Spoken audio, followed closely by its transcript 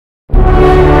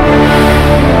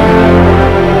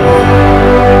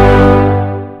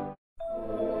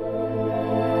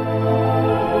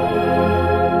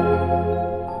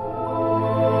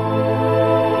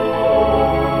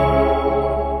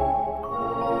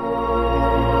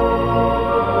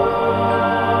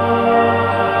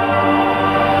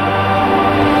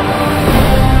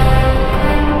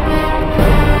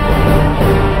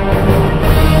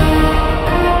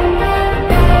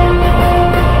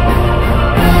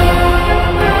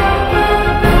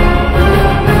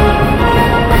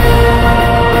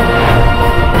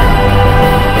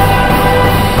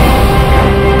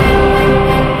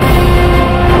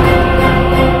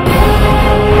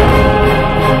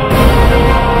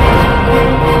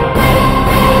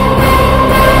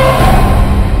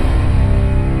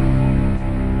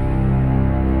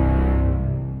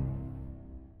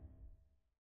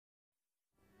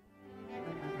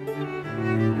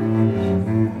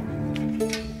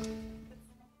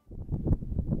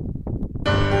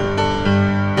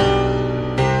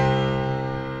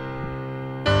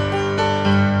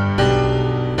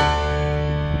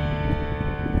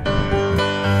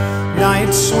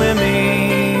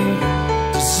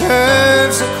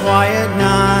quiet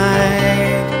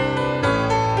night.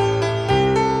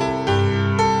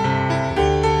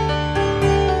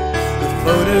 The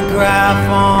photograph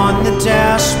on the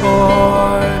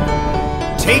dashboard,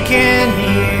 taken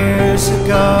years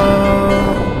ago,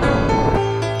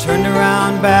 turned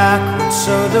around backwards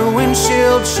so the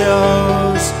windshield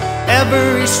shows.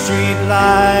 Every street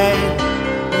light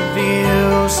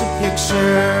reveals a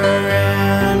picture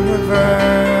in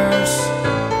reverse.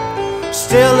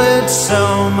 Still it's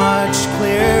so much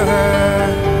clearer.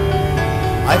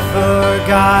 I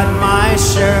forgot my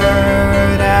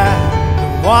shirt at the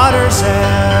water's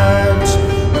edge.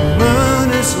 The moon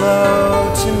is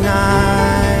low tonight.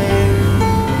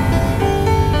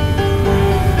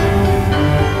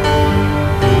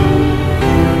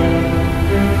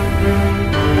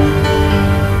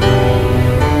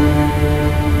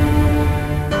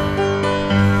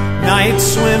 Night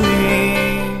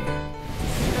swimming,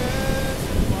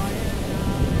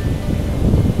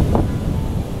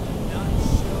 not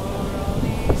sure all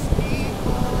these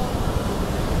people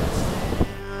understand.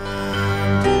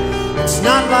 It's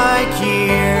not like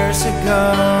years ago,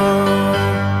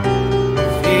 the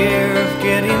fear of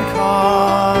getting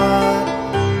caught,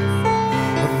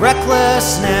 the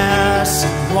recklessness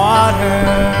in water.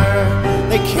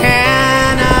 They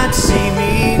cannot see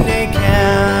me naked.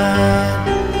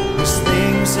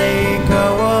 They go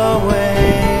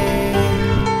away,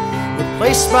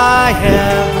 replaced by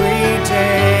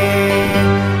everyday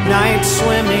night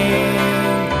swimming,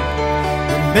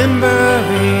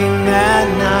 remembering that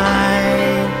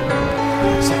night.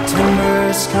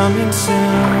 September's coming soon,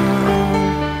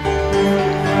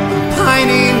 I'm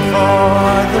pining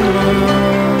for the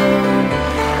moon.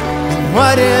 And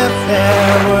what if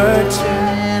there were two?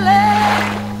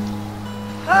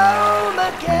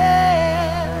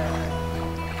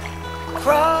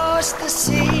 Across the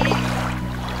sea,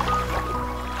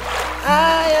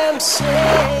 I am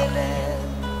sailing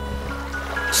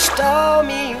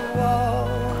stormy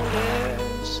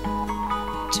waters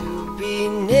to be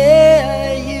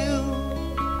near you,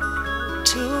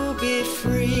 to be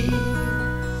free.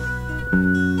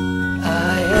 I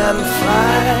am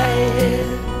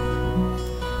flying,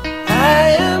 I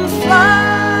am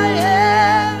flying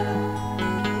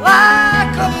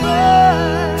like a bird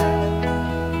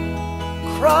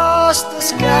across the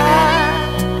sky.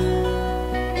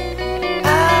 I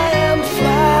am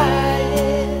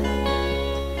flying,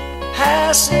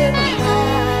 passing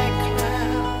high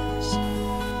clouds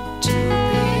to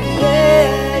be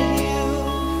near you,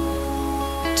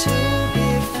 to be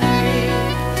free.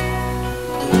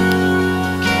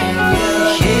 Can you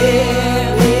hear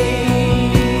me?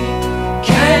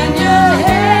 Can you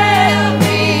hear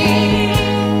me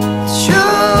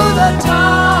through the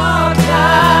dark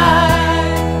night?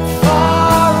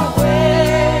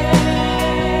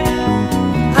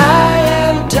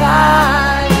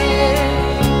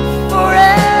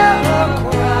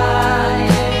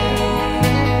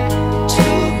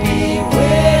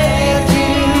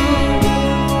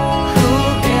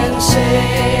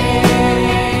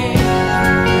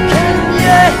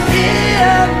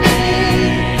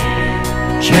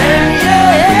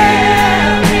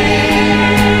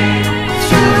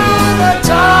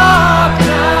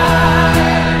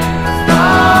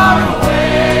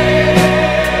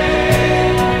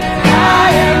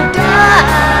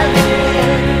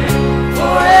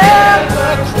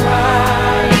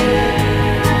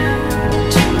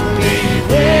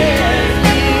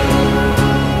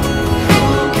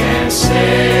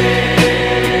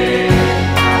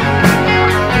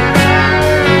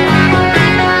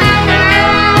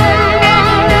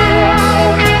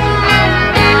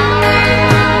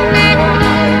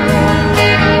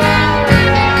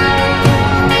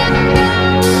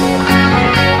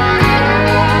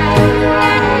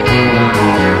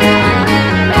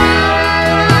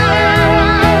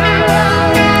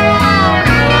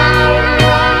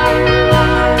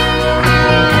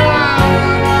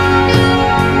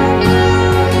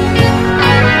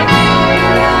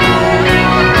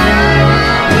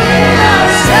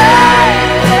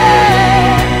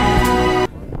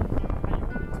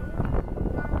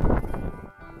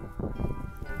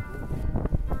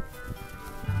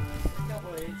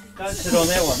 Don't sit on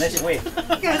that one, that's wet.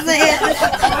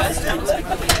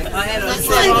 I had a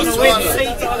sit on the wet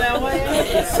seat on our way out.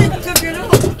 Took it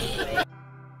off.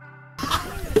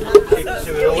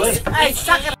 Hey,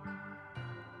 suck it.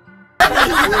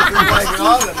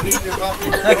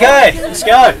 Okay, let's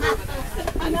go.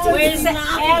 Where's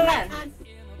Alan?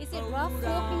 Is it rough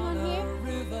walking on here?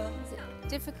 Is it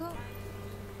difficult?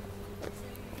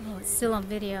 Oh, it's still on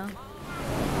video.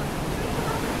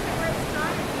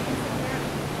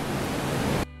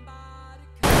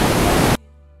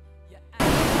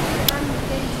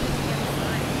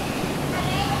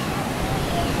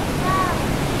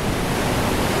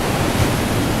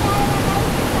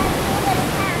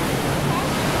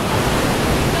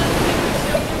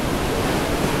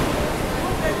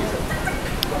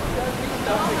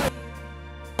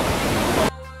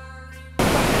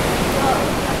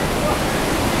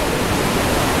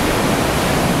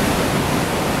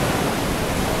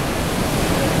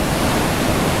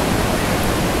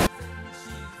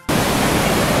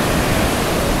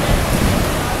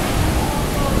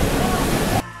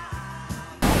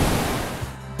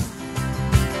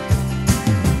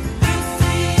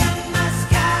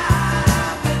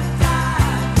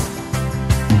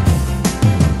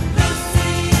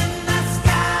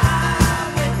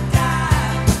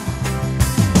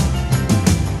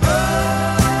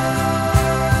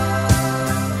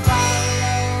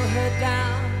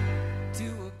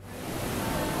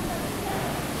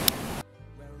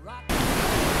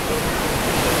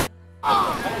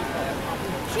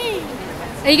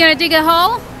 Are you going to dig a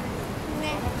hole?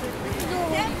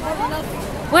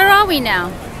 Where are we now?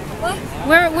 What?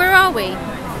 Where are we?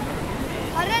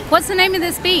 Pardon? What's the name of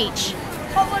this beach?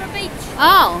 Hot Beach.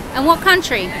 Oh, and what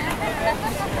country?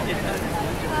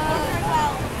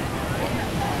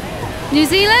 New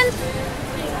Zealand?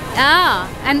 Ah,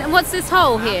 and what's this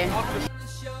hole here?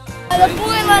 The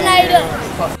Boilernator.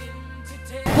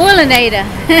 Boilernator.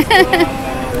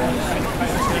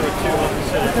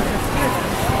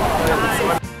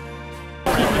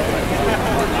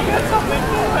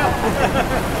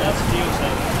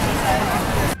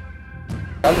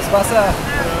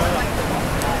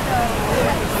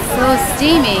 So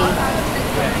steamy.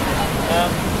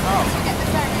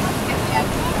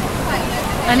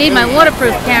 I need my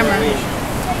waterproof camera.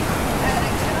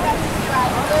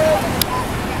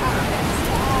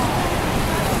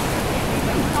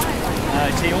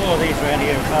 See, all of these around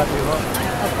here are far too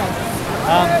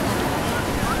hot.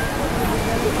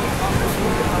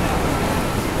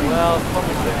 Well,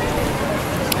 probably.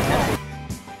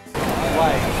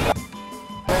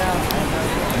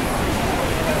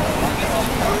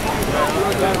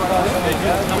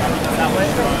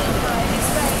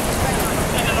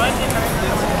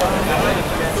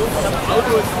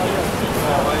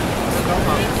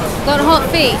 Got hot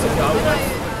feet.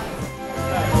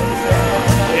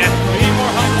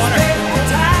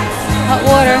 Hot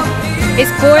water.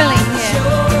 It's boiling here.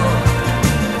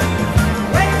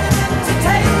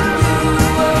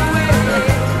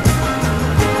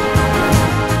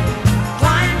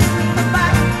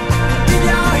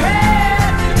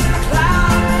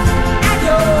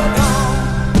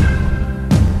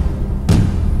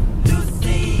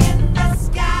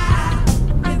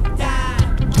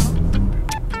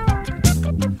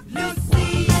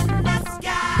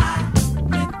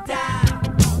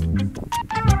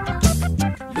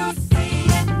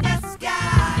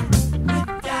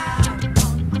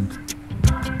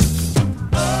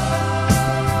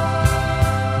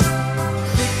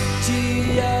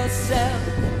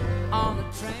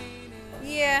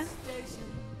 Yeah.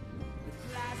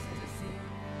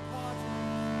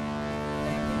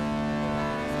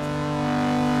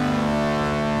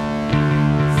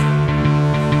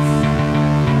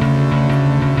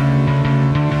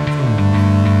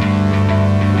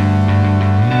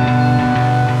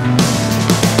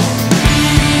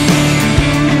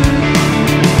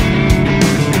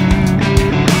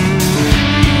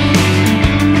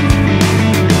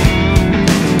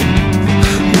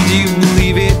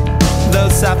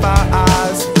 Sapphire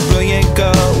eyes, brilliant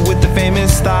girl with the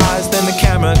famous stars. Then the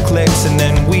camera clicks and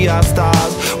then we are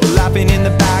stars. We're laughing in the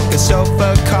back of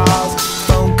chauffeur cars.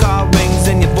 Phone call rings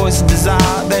and your voice of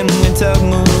desire. Then winter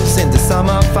moves into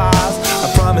summer fires.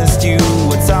 I promised you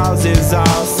what's ours is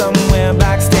ours. Somewhere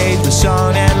backstage with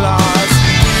Sean and Lars.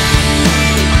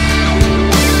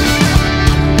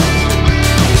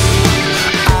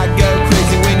 I go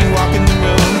crazy when you walk in the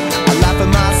room. I laugh at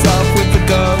myself with the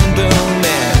golden doom.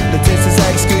 The taste is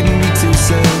like scooting me too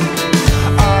soon.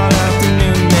 All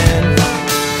afternoon, man.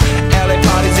 LA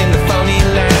parties in the phony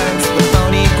lands, the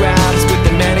phony grabs with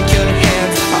the manicured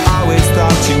hands. I always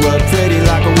thought you were pretty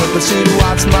like a whip, but should've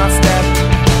watched my step.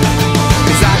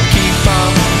 Cause I keep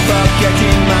on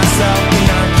forgetting myself,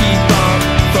 and I keep on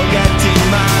forgetting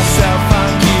myself.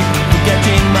 I keep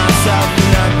forgetting myself,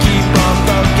 and I keep on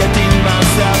forgetting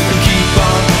myself, and keep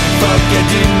on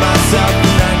forgetting myself,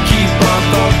 and I keep on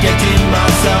forgetting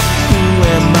myself. Who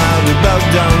am I? We both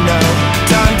don't know.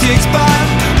 Time to expire.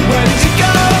 Where did you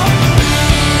go?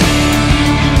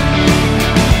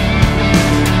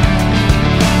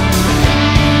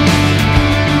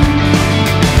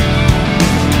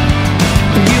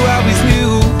 You always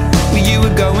knew where you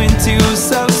were going to.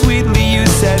 So sweetly you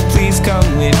said, please come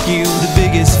with you. The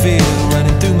biggest fear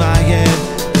running through my head.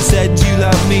 You said you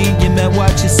loved me, you meant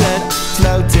what you said.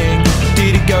 Floating,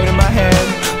 did it go to my head?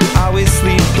 We always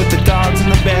sleep with the dogs in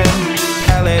the bed.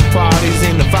 LA parties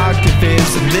in the vodka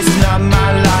fizz. And this is not my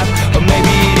life, or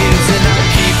maybe it is. And I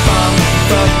keep on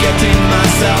forgetting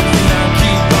myself, and I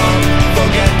keep on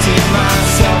forgetting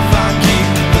myself. I keep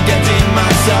forgetting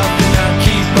myself, and I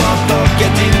keep on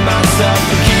forgetting myself,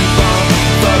 and keep on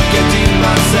forgetting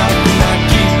myself, and I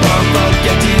keep on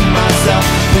forgetting myself.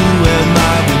 Who am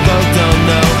I? We both don't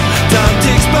know. Time to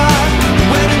expire.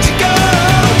 Where did you go?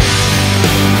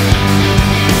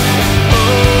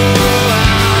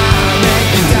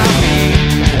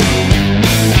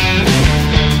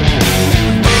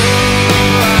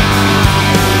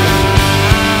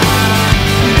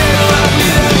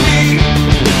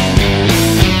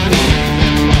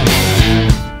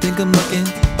 I'm looking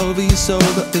over your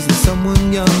shoulder. Is there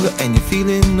someone younger and you're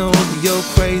feeling older? You're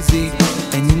crazy.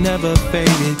 and you never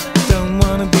faded. Don't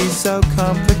wanna be so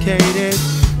complicated.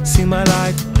 See my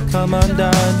life come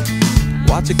undone.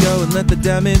 Watch it go and let the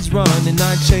damage run. And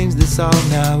I'd change this all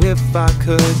now if I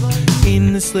could.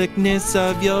 In the slickness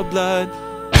of your blood.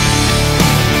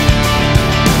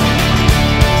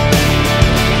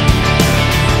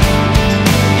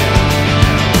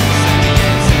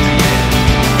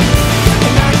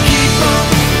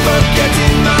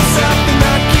 Forgetting myself and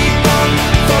I keep on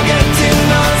forgetting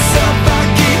myself. I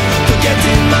keep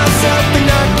forgetting myself and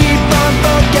I keep on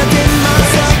forgetting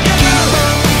myself. Keep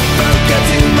on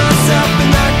forgetting myself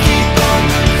and I keep on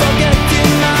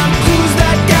forgetting my. Who's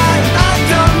that guy? I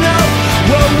don't know.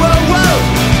 Whoa, whoa, whoa.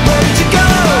 Where did you go?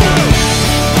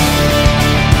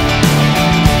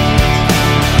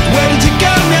 Where did you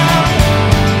go now?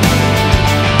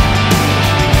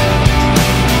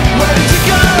 Where did you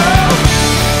go?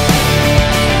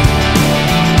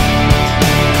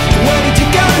 Where did you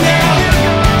go now?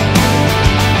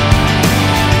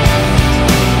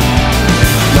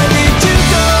 Where did you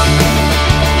go?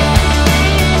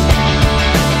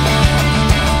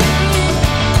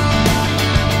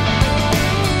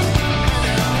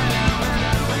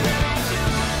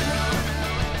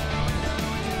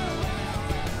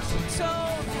 She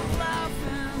told you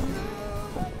laughing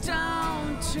down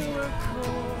to her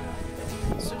core,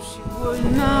 so she would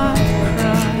not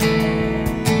cry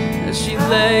as she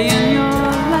lay in your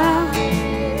lap.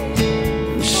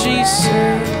 And she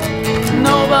said,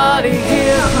 nobody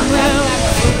here can live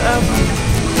forever.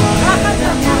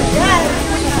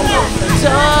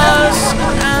 Dusk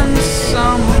and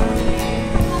summer,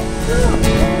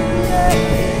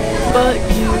 but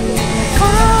you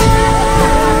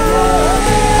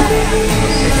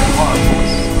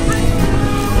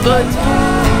but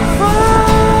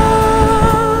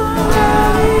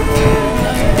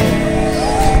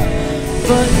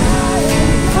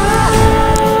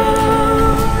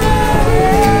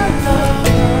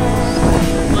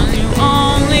when you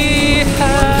only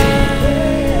had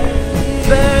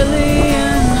barely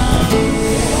enough.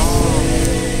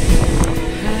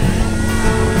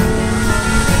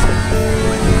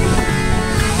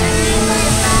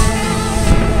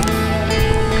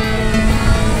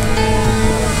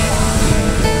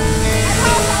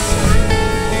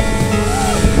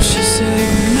 She said,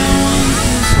 no one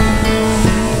has known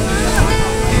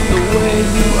the way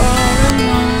you are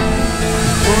alone.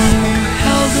 When you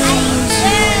held her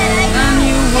looser than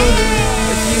you would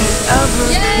if you ever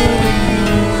could have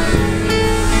known.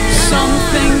 Some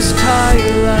things tie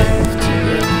your life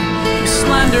together,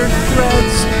 slender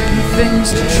threads and things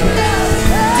to treasure.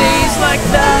 Days like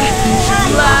that should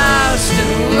last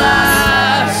and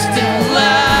last and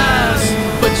last,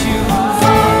 but you've already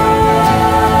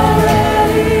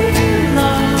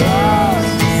lost.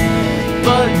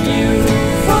 But you've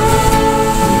already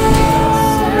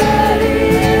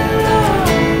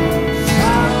lost.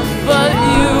 But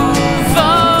you've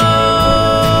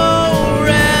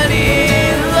already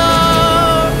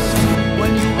lost.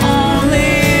 When you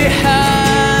only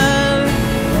had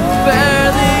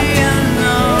barely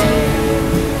enough.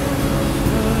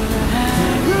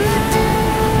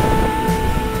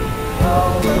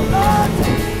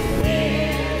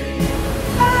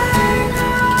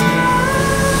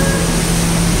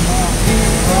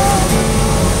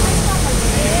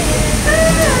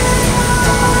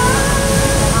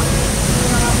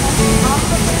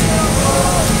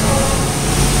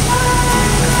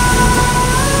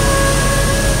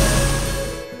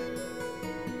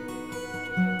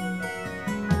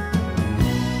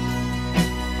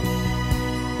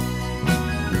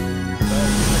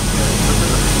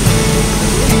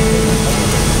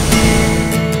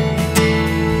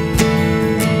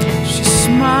 She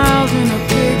smiled in a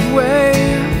big way,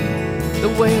 the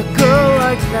way a girl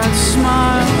like that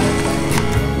smiles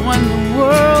when the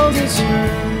world is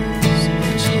hers.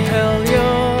 She held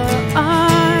your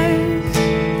eyes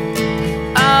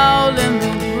out in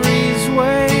the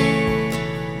breezeway,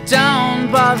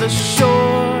 down by the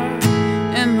shore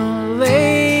in the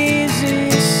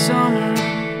lazy summer.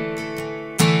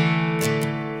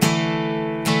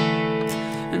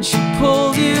 And she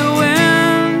pulled you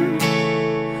in,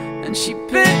 and she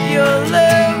bit your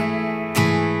lip,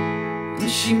 and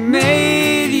she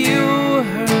made you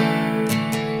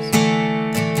hers.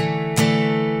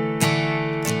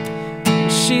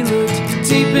 She looked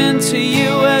deep into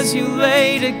you as you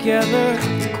lay together,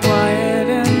 quiet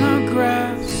in the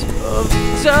grasp of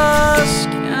dusk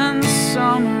and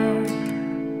summer.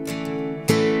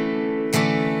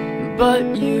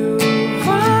 But you've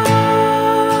already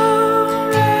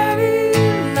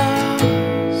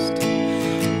lost.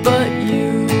 But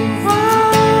you've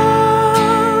already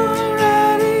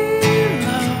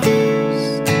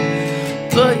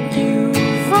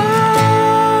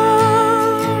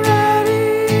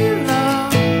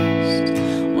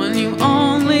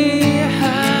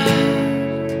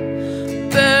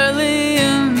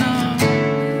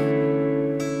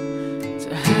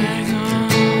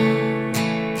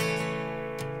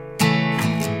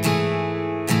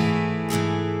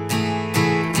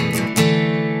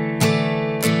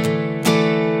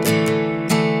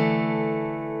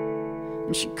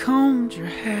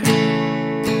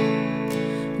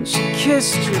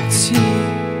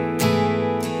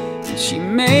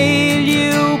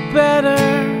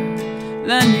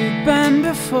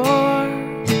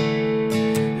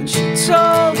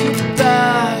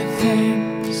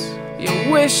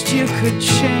wished you could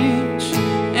change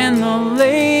in the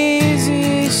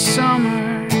lazy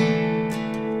summer.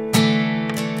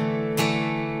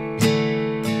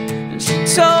 And she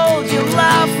told you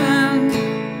laughing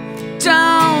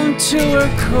down to her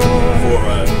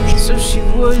core, so she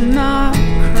would not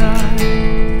cry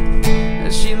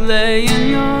as she lay in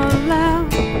your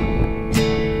lap.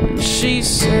 And she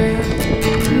said,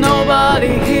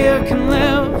 nobody here can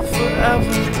live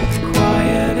forever,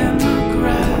 quiet in the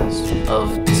grass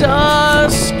of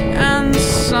dusk and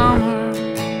summer.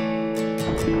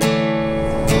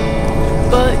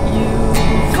 But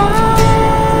you've already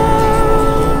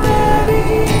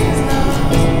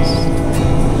lost.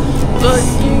 But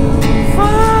you've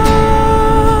already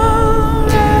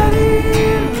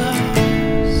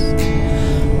lost.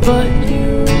 But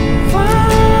you've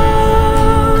already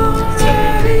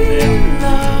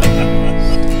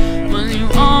lost. When you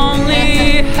only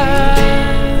had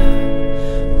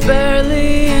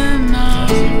barely enough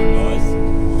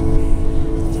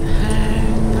to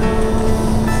hang on.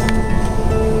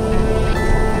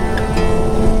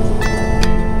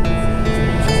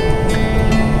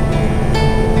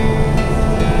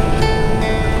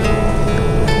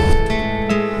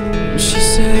 She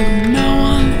said, no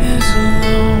one is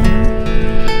alone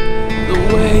the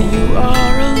way you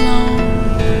are alone.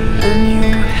 And you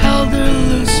held her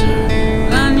looser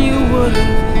than you would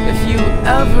have if you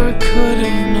ever could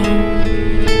have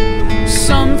known.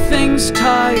 Some things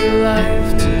tie your life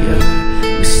together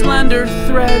with slender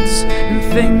threads and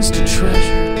things to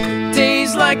treasure.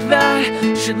 Days like that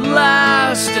should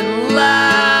last and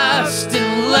last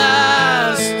and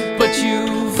last. But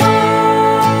you've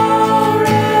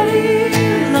already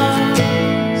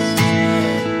lost.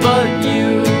 But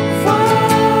you've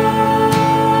already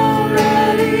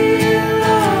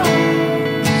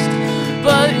lost.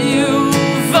 But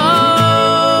you've already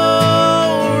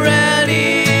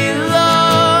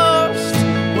lost.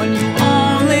 When you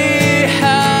only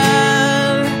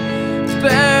had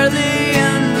barely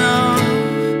enough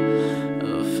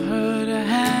of her to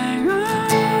hang on.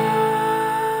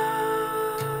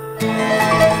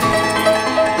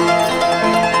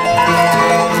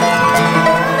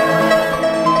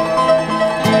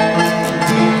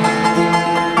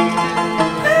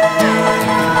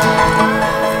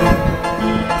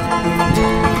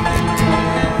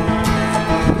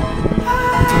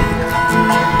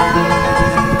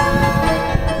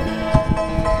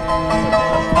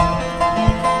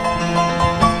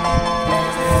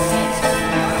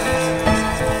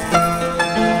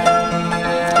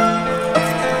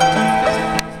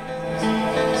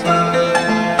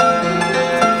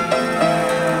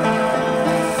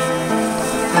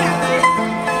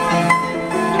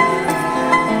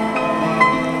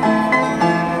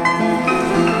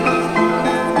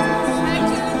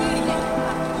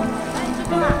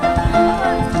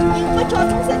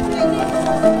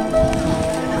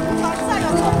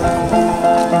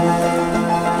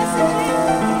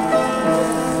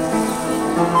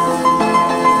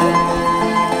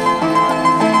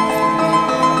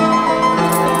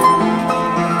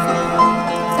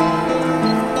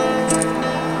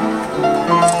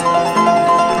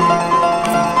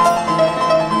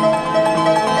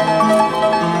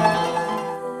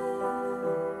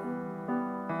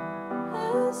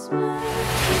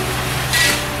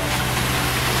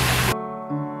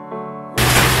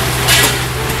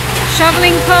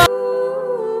 Shoveling pole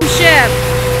ship.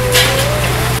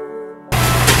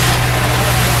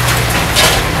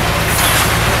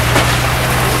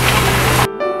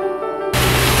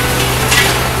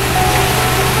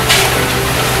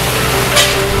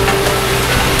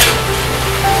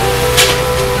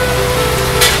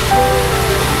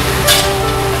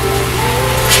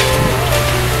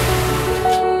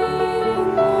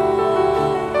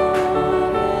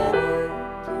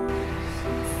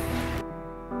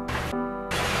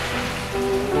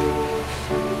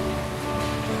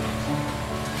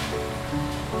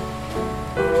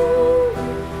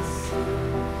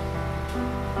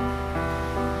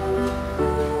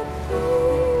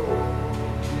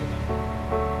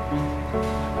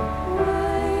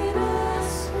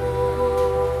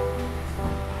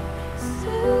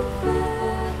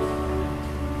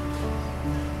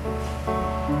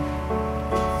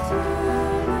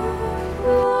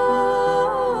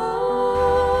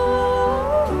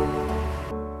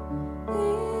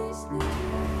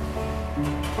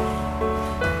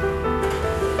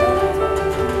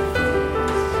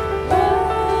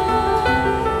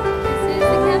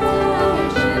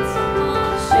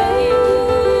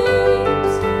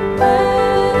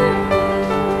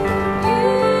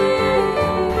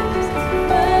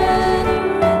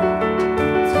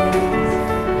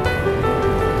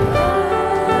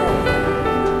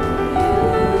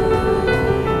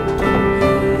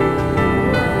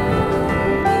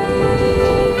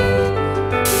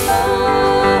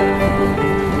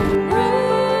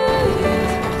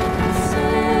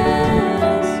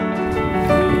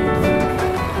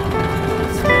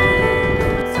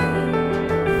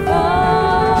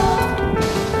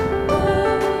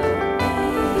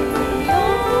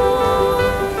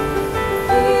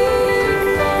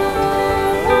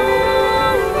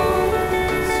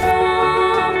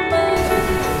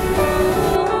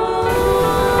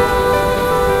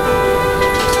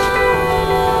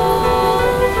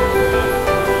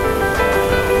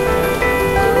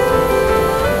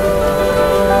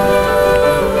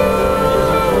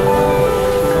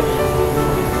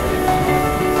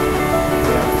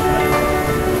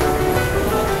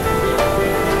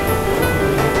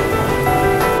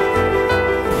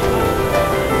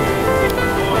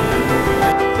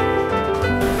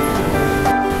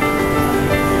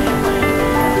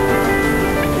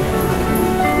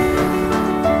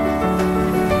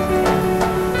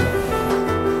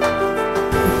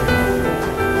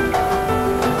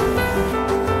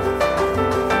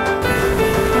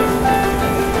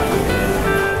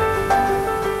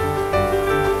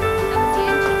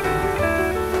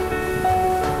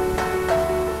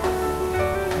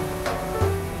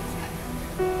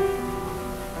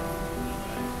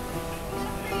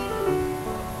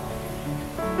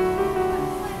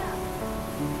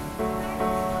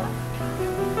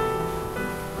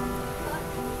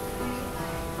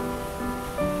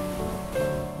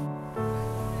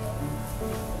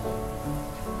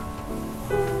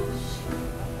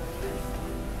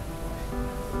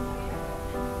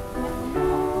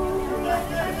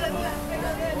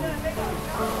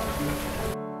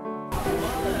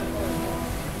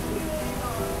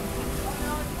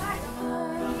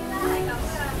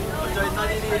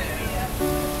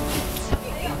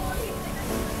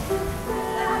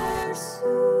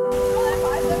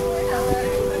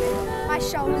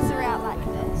 shoulders are out like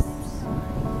this.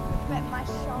 But my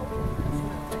shoulders.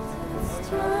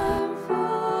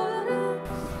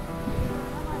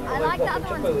 I like the other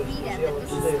ones better, but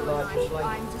this is still nice.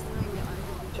 I'm just going to go.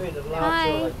 Between the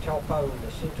large Taupo in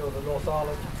the centre of the North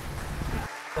Island.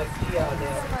 Like Piha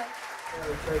now,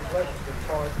 all translations of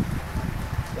time.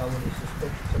 No one is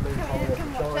suspected to leave whole of the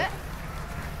time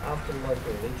after the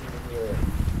local legion in the area.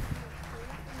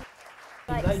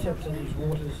 The natives in these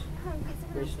waters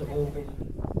rest of all been on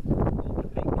the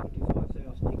peak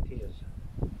 25,000 hectares.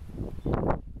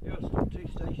 There are still 2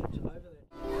 stations over there.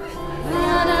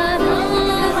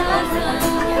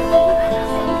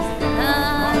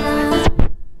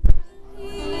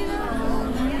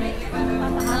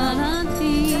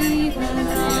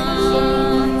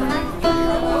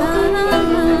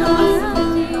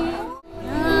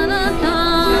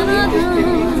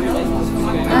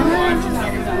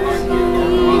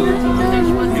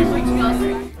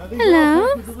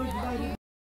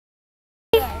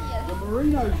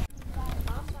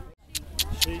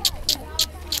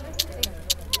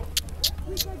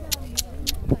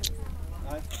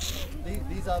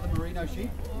 These are the merino sheep.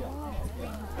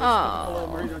 Oh.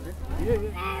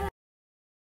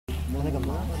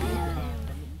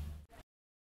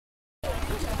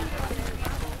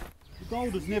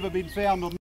 Gold has never been found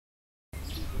on,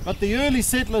 but the early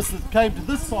settlers that came to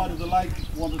this side of the lake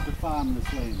wanted to farm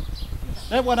this land.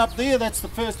 That one up there, that's the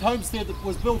first homestead that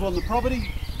was built on the property,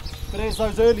 but as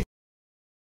those early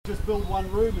just build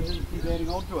one room and then keep adding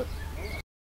on to it.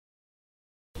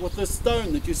 With this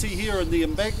stone that you see here in the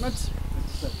embankment,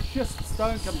 it's a schist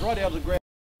stone, comes right out of the ground,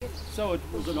 so it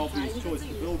was an obvious choice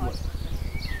to build with.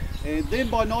 And then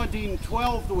by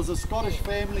 1912 there was a Scottish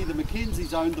family, the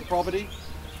Mackenzies owned the property,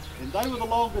 and they were the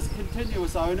longest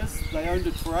continuous owners. They owned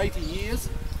it for 80 years.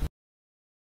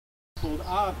 It's called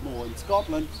Ardmore in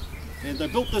Scotland, and they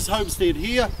built this homestead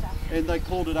here and they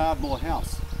called it Ardmore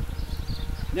House.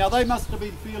 Now they must have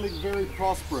been feeling very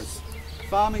prosperous.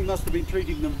 Farming must have been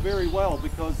treating them very well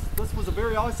because this was a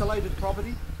very isolated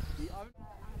property.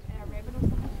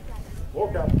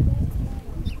 Walk up.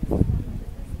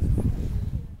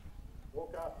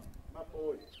 Walk up. Come up,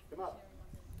 boys. Come up.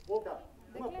 Walk up.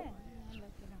 Come up.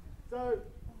 So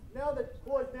now that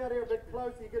boys down here a bit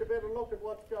closer, you get a better look at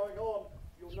what's going on.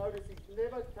 You'll notice he's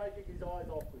never taking his eyes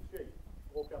off the sheep.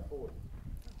 Walk up, boys.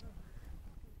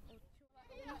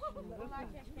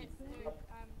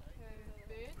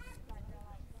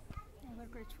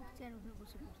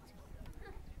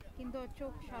 কিন্তু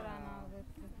চোখ সরানো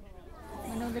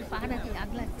মানে ওদের পাহাড়ে আগ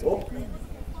লাগছে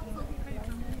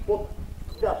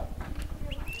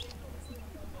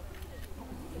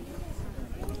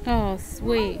Oh,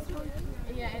 sweet.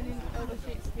 Yeah, and then all the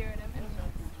sheep scared him.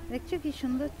 দেখছো কি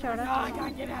সুন্দর চড়া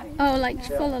Oh, like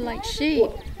full of like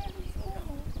sheep.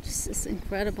 Just it's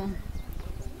incredible.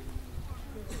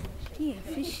 কি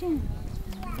ফিশিং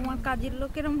তোমার কাজের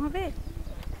লোক এরকম হবে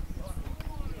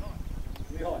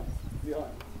Behind.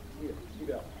 Here, you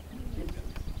go.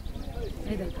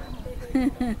 এই দেখো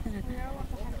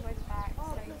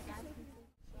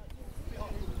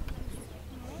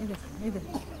এই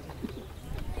দেখো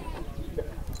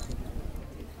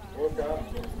Walk up.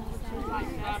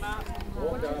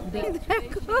 Walk up.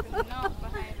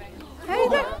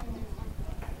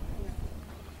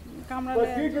 But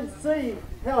you can see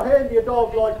how handy a dog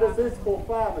like this is for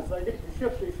farmers. They get to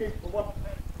shift their sheep from one.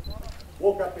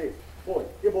 Walk up there. Boy,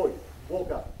 here boy. Walk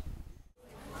up.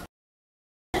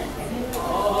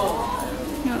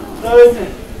 So in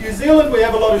New Zealand we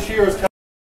have a lot of shearers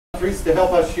countries to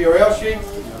help us shear our sheep.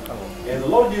 And a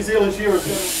lot of New Zealand shearers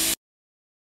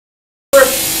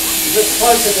just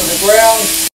closer to the ground,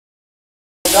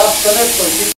 dust in it, so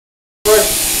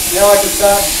now I can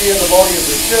start to shear the body of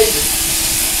the sheep.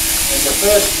 And the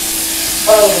first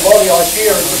part of the body I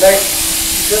shear is the back,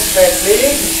 this back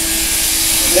leg,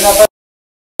 and then up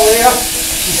there,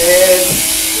 and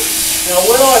now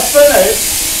when I finish,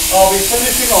 I'll be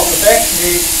finishing on the back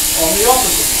leg on the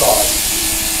opposite side.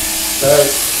 So,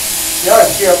 now I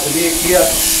can shear up the leg here.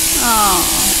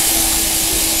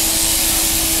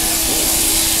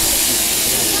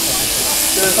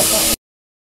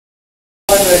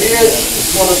 Over here,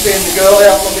 just want to send the girl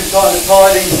out looking kind of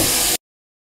tidy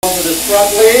onto this front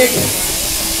leg.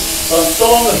 So I'm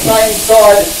still on the same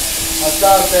side. I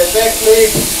start at that back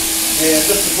leg, and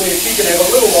this is where she can have a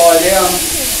little lie down.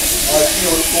 I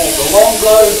feel it's called the long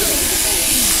blow.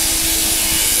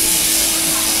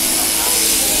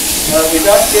 We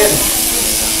don't get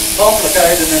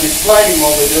complicated in explaining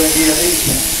what we're doing here.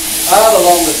 These are the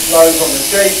longest blows on the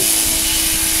sheep.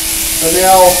 So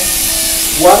now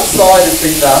one side has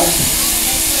been done,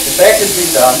 the back has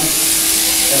been done,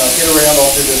 and I'll get around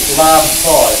onto this large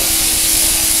side.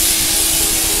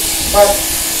 But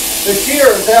the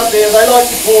shearers out there, they like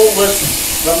to call this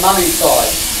the money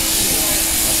side.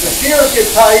 The shearers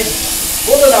get paid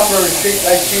for the number of sheep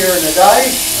they shear in a day,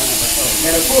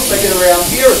 and of course they get around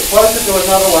here, it's closer to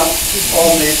another one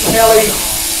on their tally,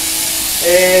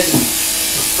 and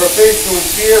professional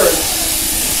shearers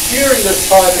shearing this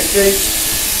type of sheep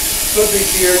could be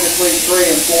shearing between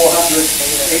 300 and 400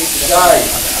 each day.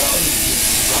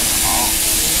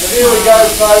 So there we go,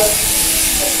 folks.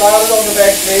 I started on the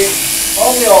back leg,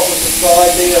 on the opposite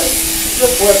side there,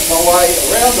 just worked my way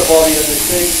around the body of the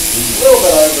sheep, a little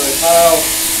bit over her tail,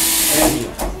 and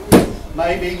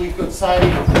maybe we could say she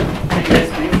has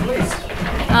been blessed.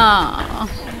 Aww.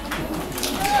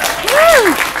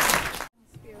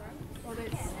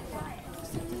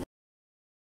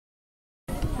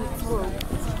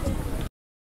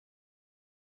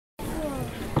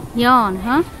 Yarn,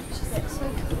 huh?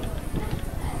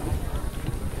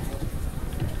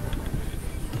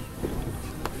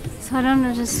 So I don't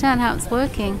understand how it's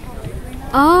working.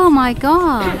 Oh my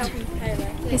god!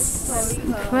 It's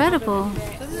incredible.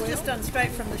 So this is just done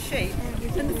straight from the sheep.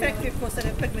 In the factory, of course, they'd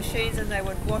have big machines and they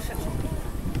would wash it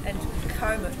and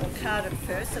comb it or card it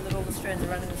first so that all the strands are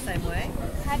running the same way.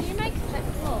 How do you make thick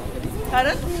wool?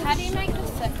 Pardon? How do you make the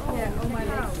thick wool?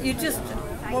 You just,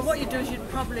 well, what you do is you'd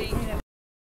probably get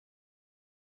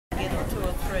 2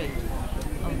 or 3.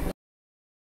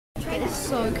 It's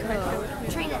so cool.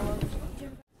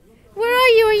 Where are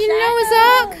you? Are you Noah's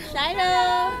Ark? Shayla!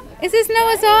 Is this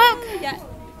Noah's Ark? Yeah.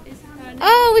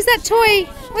 Oh, is that toy?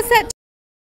 What's that?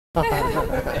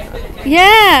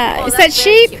 Yeah, is that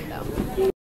sheep?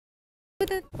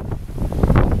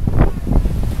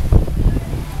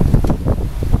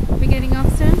 We're getting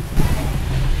off soon?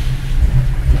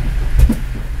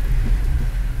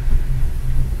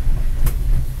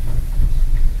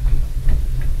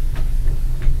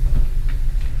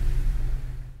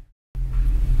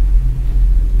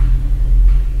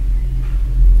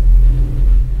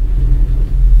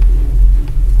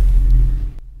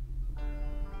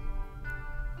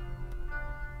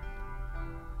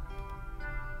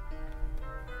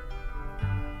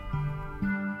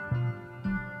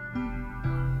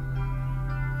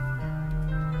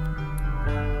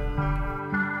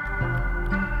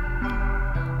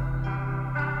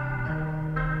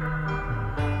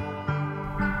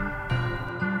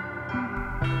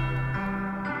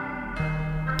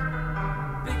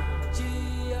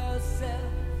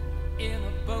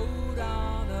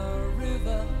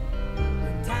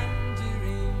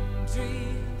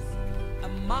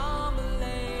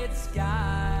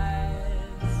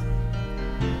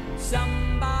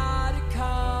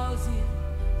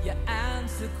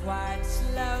 Quite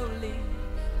slowly,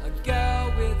 a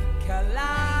girl with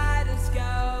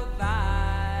kaleidoscope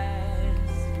eyes.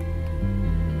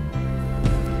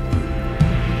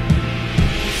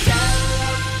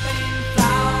 Cellophane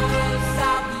flowers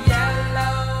of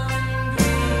yellow and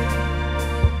green,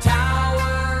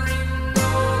 towering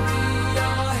over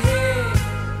your head.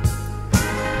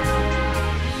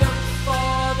 Look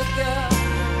for the girl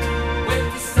with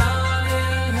the sun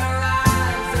in her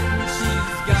eyes, and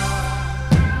she's gone.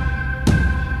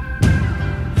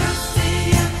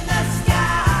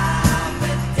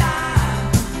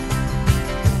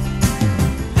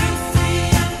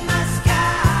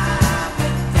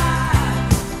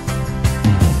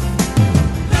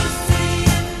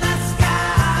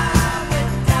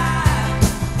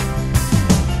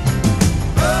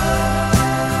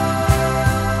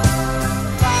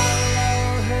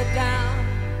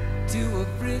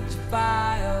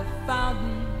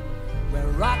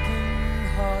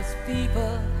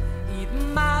 People eat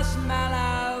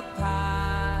marshmallow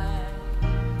pie.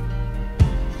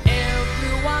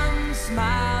 Everyone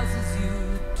smiles as you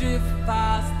drift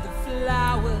past the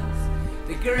flowers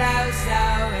that grow so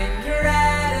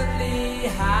incredibly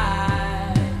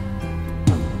high.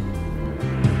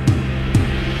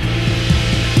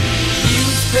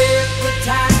 Newspaper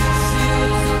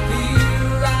taxis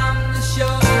appear on the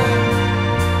shore,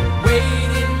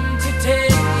 waiting to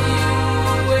take you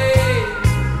away.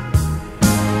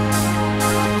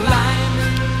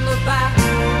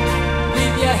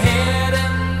 Your head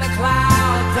in the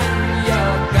clouds and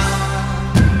you're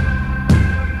gone.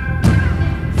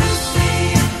 Lucy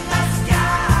in the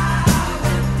sky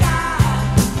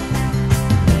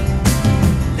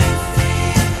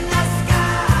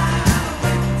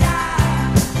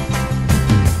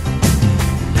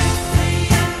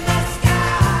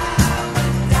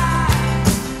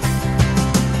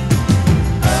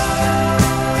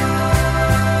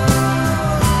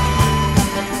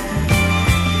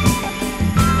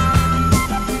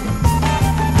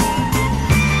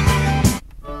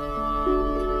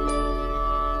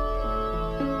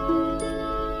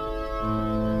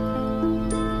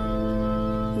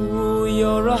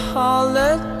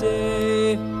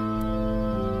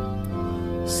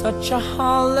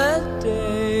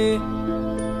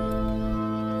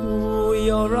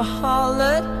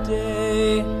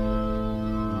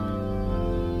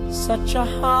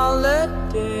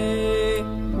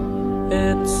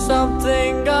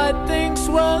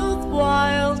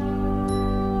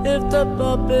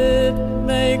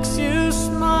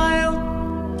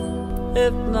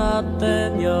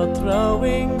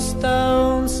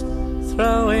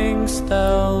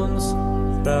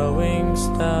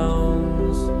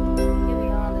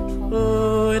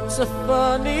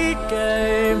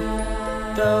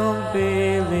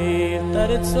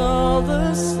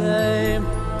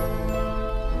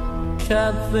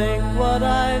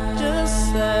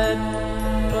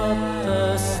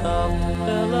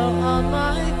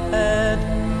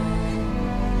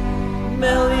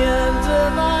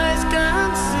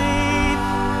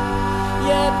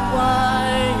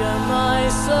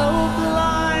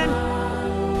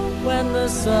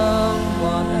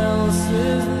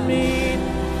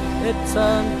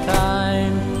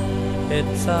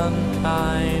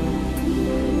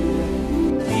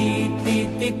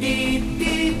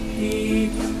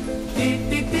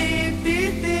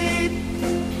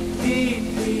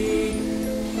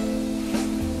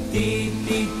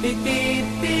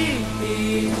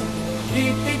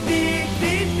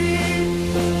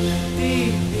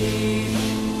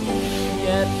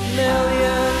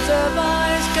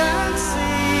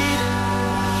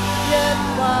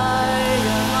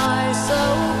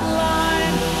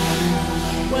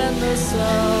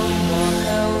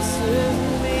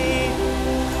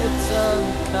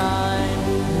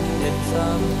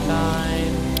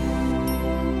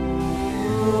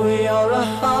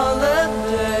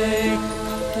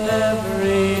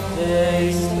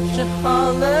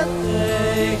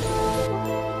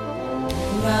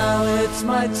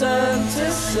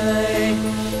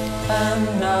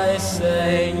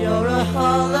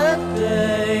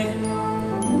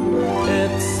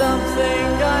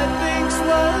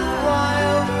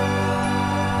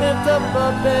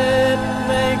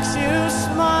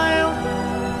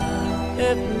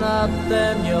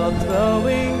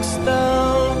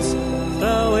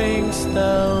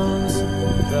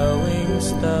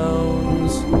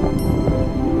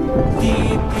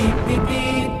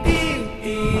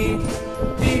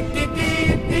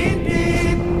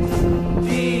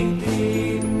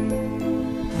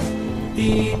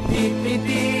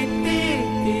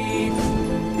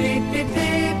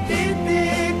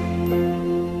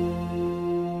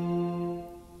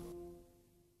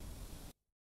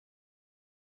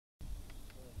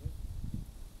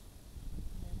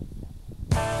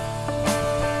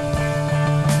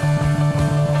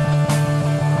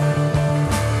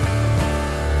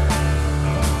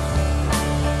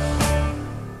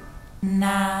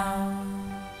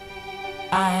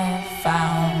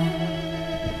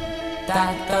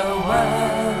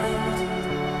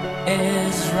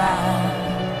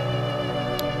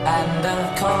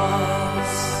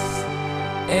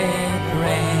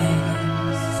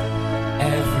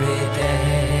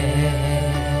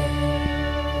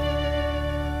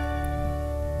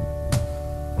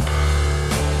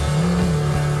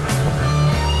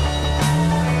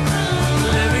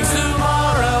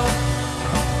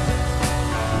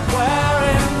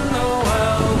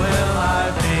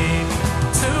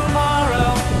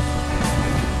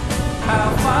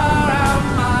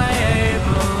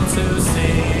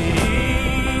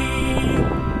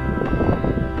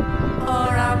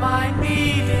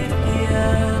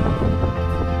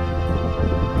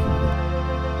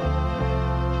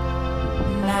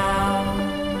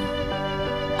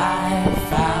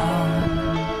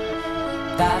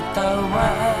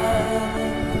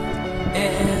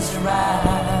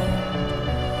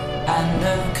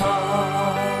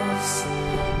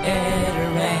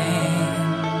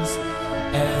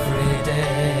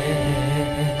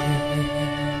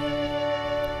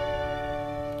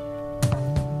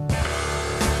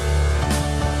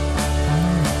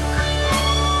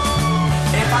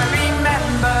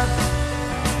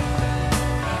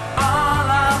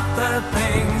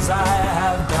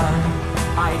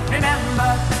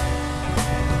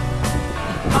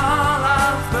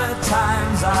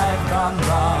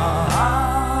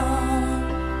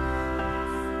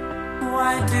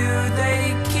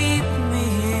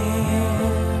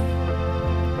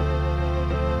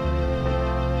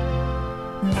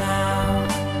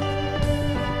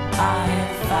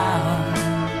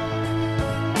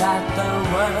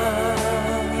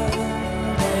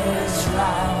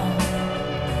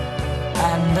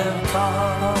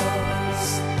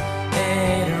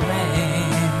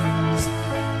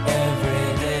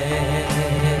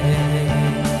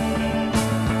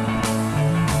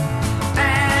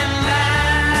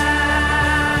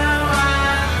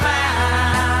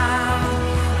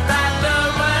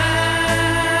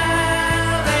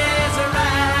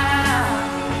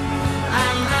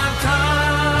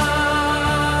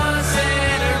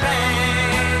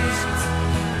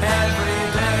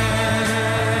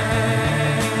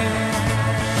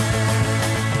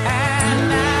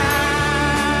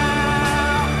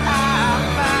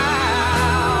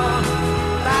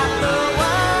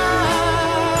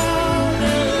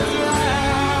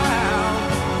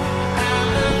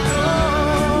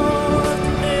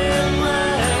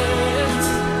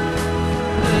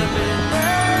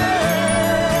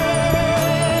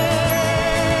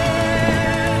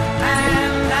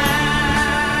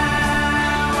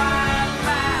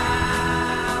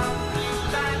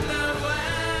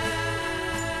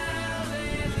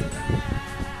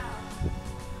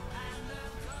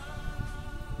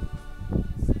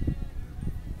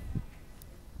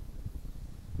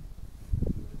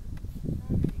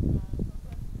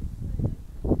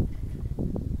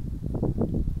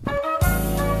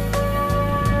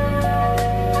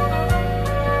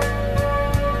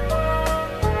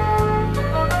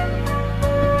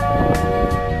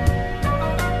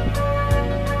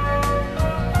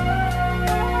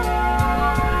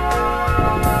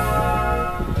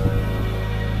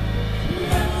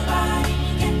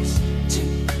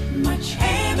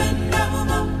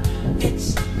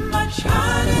much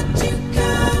harder to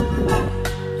come by.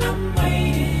 I'm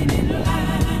waiting in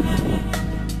line.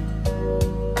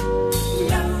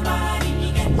 Nobody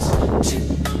gets too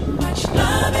much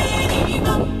love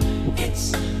anymore. It's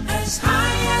as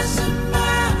high as a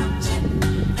mountain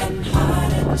and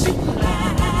harder to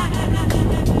climb.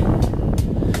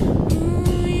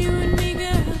 Ooh, you and me,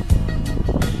 girl,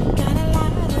 got a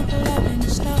lot of love in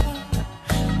store,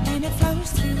 and it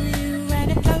flows through you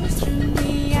and it flows through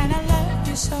me, and I love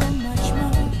you so much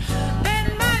more than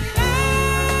my life.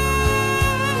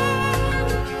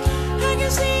 I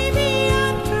can see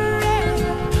beyond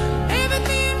forever,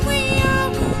 everything we are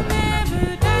will never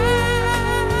die.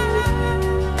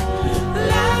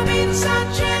 Love is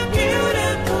such a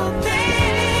beautiful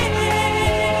thing.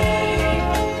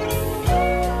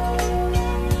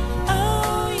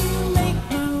 Oh, you make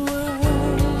my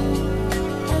world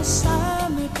a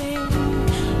summer day.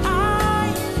 Are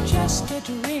you just a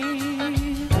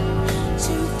dream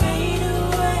to fade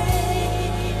away?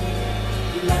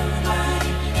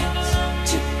 Nobody gets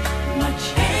too much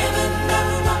heaven, no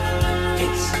more.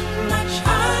 It's much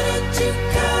harder to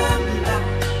come by.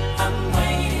 I'm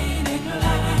waiting in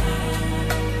line.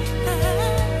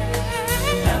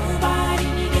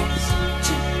 Nobody gets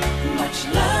too much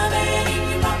love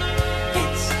anymore.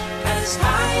 It's as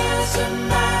high as a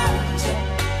mountain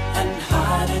and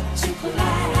harder to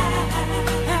climb.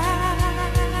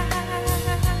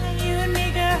 You and me,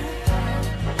 girl,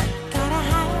 got a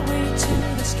highway to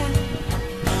the sky.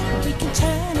 We can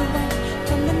turn away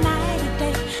from the night and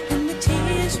day and the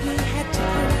tears we had to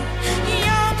cry.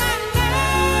 You're my love.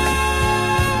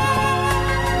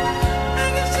 I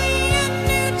can see a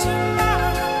new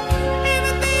tomorrow.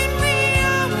 Everything we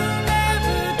are will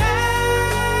never die.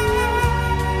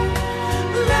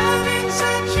 Love is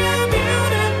such a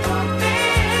beautiful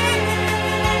thing.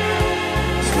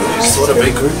 It's sort of a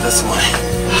big group this way.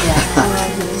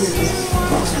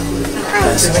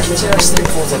 It's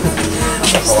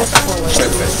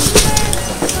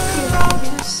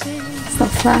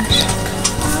not flash.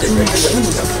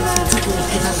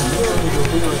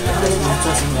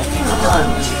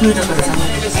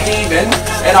 Stephen,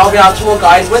 and I'll be our tour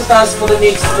guide with us for the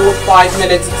next 4 to 5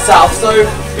 minutes itself. So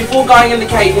before going in the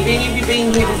cave, have any of you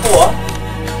been here before?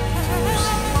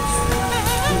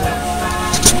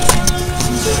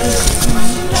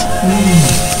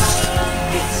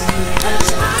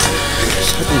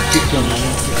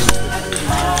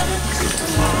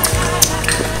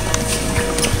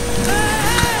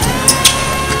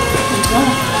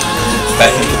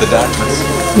 Back into the darkness.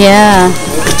 Yeah.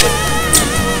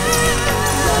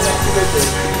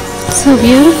 So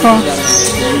beautiful.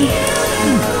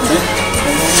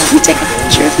 Can you take a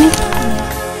picture of me?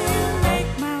 Make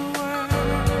my world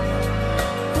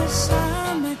a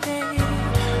summer day.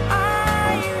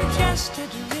 Are you just a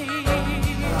dream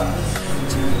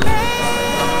to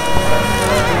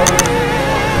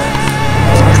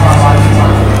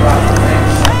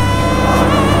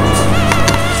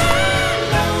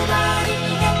Nobody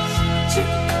gets too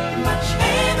much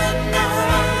heaven now.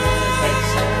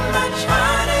 It's much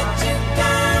harder to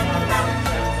come by.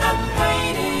 I'm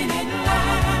waiting in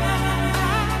line.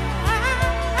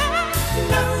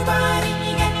 Nobody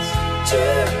gets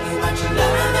too much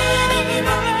love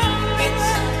anymore. It's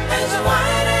as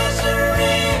wide as a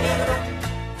river.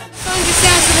 Find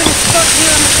yourself a little spot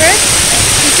here on the bridge.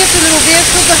 There's just a little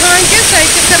vehicle behind you, so you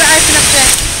just got to open up the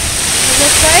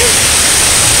walkway.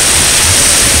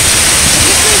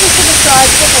 Just moving to the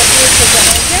side, you've got that vehicle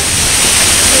behind you.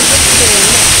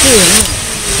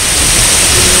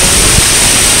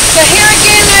 So here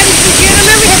again, ladies and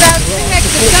gentlemen, we have our thing next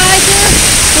to the geyser.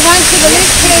 The one to the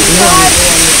left-hand side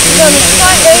is on a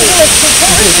slight angle. It's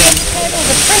completely indicating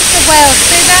the Prince of Wales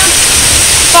feather.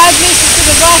 5 metres to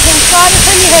the right-hand side of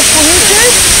him, you have Puia.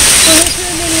 Puia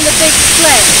meaning the big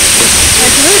flag.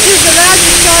 And Puia is the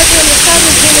largest geyser in the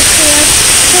southern hemisphere.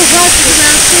 His height is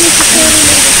around 20 to 40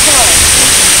 metres tall.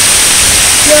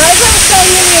 Now, as I was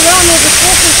saying earlier on, there's a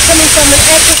water coming from an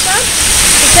aquifer.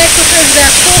 This aquifer is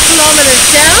about 4 kilometres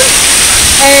down,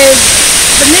 and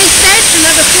beneath that,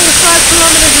 another 4 to 5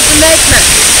 kilometres is the magma,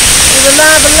 or the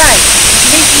lava lake,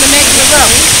 releasing the magma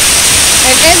rock.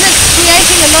 And as it's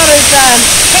creating a lot of heat,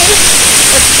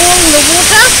 it's boiling the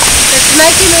water, it's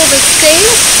making all the steam,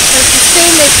 and it's the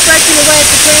steam that's breaking away at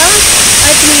the ground,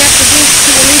 opening up the vents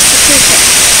to release the pressure.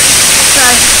 So,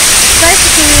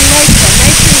 basically in nature,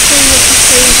 nature is doing what you're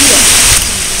seeing here.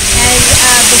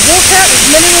 And the water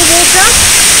is mineral water,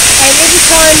 and every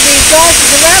time the geysers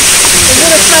erupt, the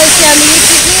water flows down the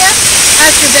edges here.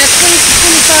 After about 20 to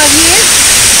 25 years,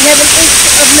 you have an edge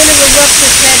of mineral rock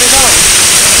that's added on.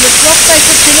 And this rock face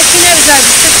that you're looking at is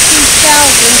over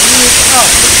 16,000 years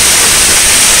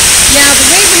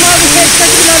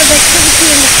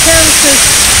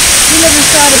because we live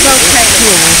inside a volcano.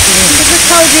 It's a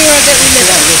caldera that we live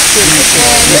in. And this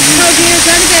caldera is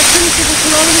only about 27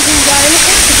 kilometres in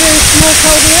diameter. It's a very small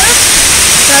caldera,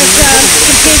 but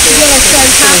compared to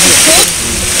Yellowstone Park, of course.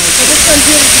 So this one's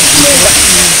really small.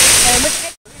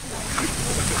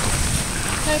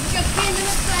 So we've got 10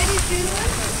 minutes, ladies and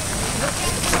gentlemen.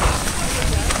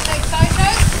 Take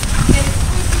photos, and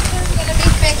it's going to be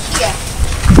back here.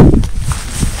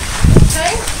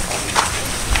 Okay?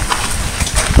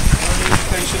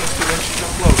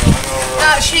 No,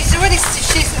 she's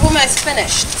almost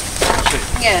finished.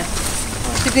 Yeah.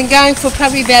 She's been going for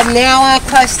probably about an hour,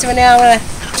 close to an hour,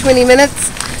 20 minutes.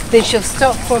 Then she'll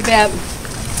stop for about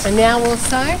an hour or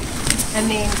so, and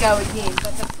then go again.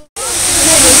 But the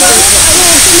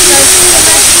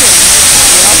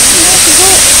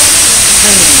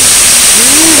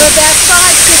about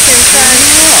 5 seconds, so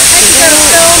if you got a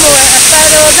film or a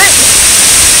photo of it.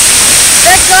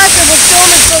 That geyser was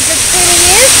dormant for a good 20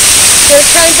 years. Then it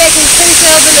came back in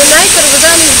 2008, but it was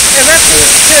only erupting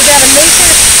to about a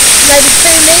metre, maybe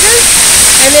 2 metres.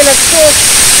 And then of course,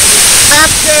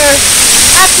 after a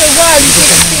while you get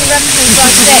to see eruptions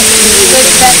like that, with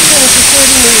about 20 to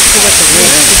 30 metres.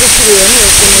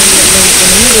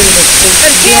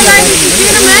 And here, ladies and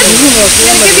gentlemen, I'm going to give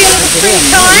you a little free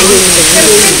time. We're going to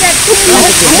spend about 10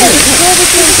 minutes here before we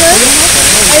can do.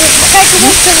 And take a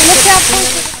look to the lookout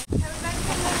point.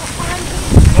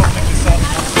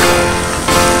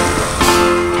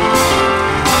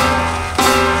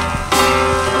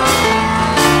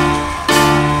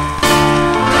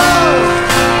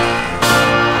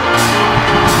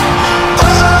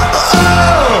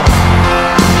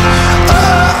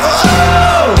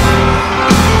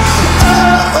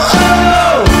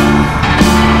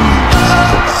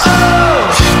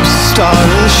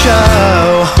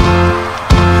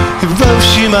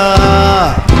 Hiroshima,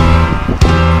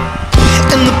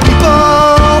 and the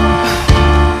people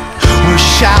were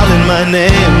shouting my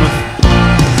name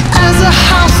as the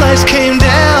house lights came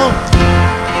down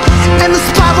and the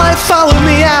spotlight followed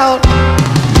me out.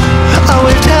 I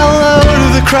waved hello to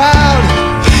the crowd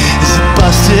as it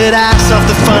busted ass off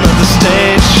the front of the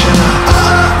stage.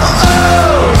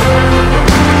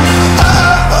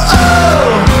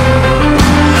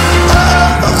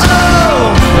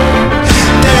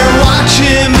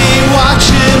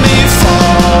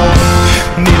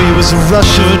 Maybe it was a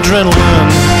rush of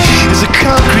adrenaline as the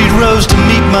concrete rose to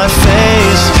meet my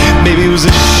face. Maybe it was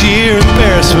a sheer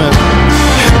embarrassment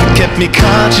that kept me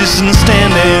conscious and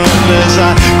standing as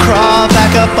I crawled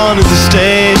back up onto the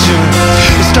stage and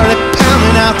started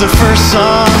pounding out the first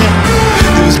song.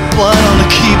 There was blood on the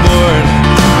keyboard.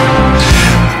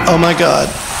 Oh my God.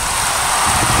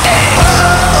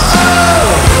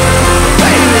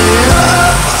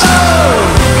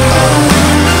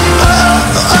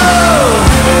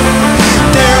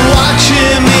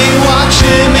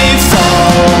 Watching me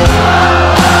fall.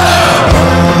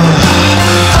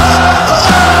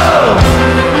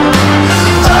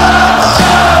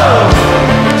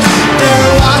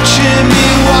 They're watching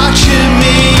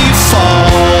me fall.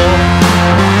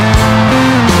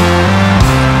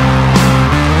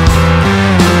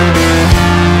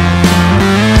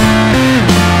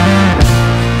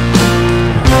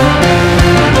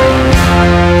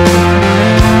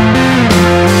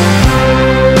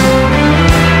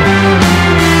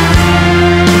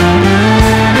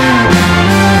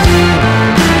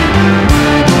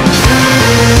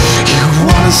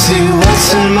 See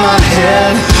what's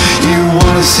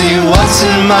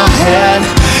in my head.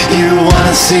 You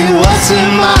wanna see what's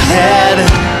in my head?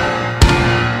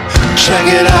 Check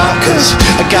it out, cause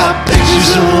I got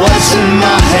pictures of what's in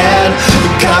my head.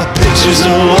 I got pictures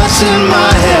of what's in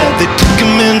my head. They took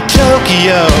him in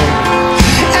Tokyo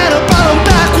and I brought him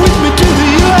back with me to the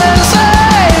USA.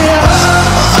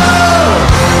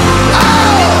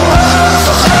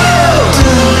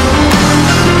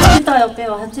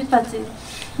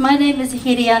 My name is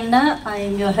Hiriana. I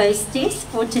am your hostess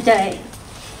for today.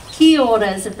 Kia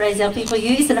ora is a phrase our people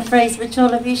use, and a phrase which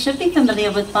all of you should be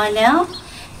familiar with by now.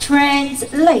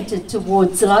 Translated to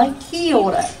words like kia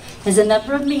ora has a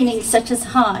number of meanings such as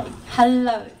hi,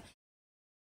 hello.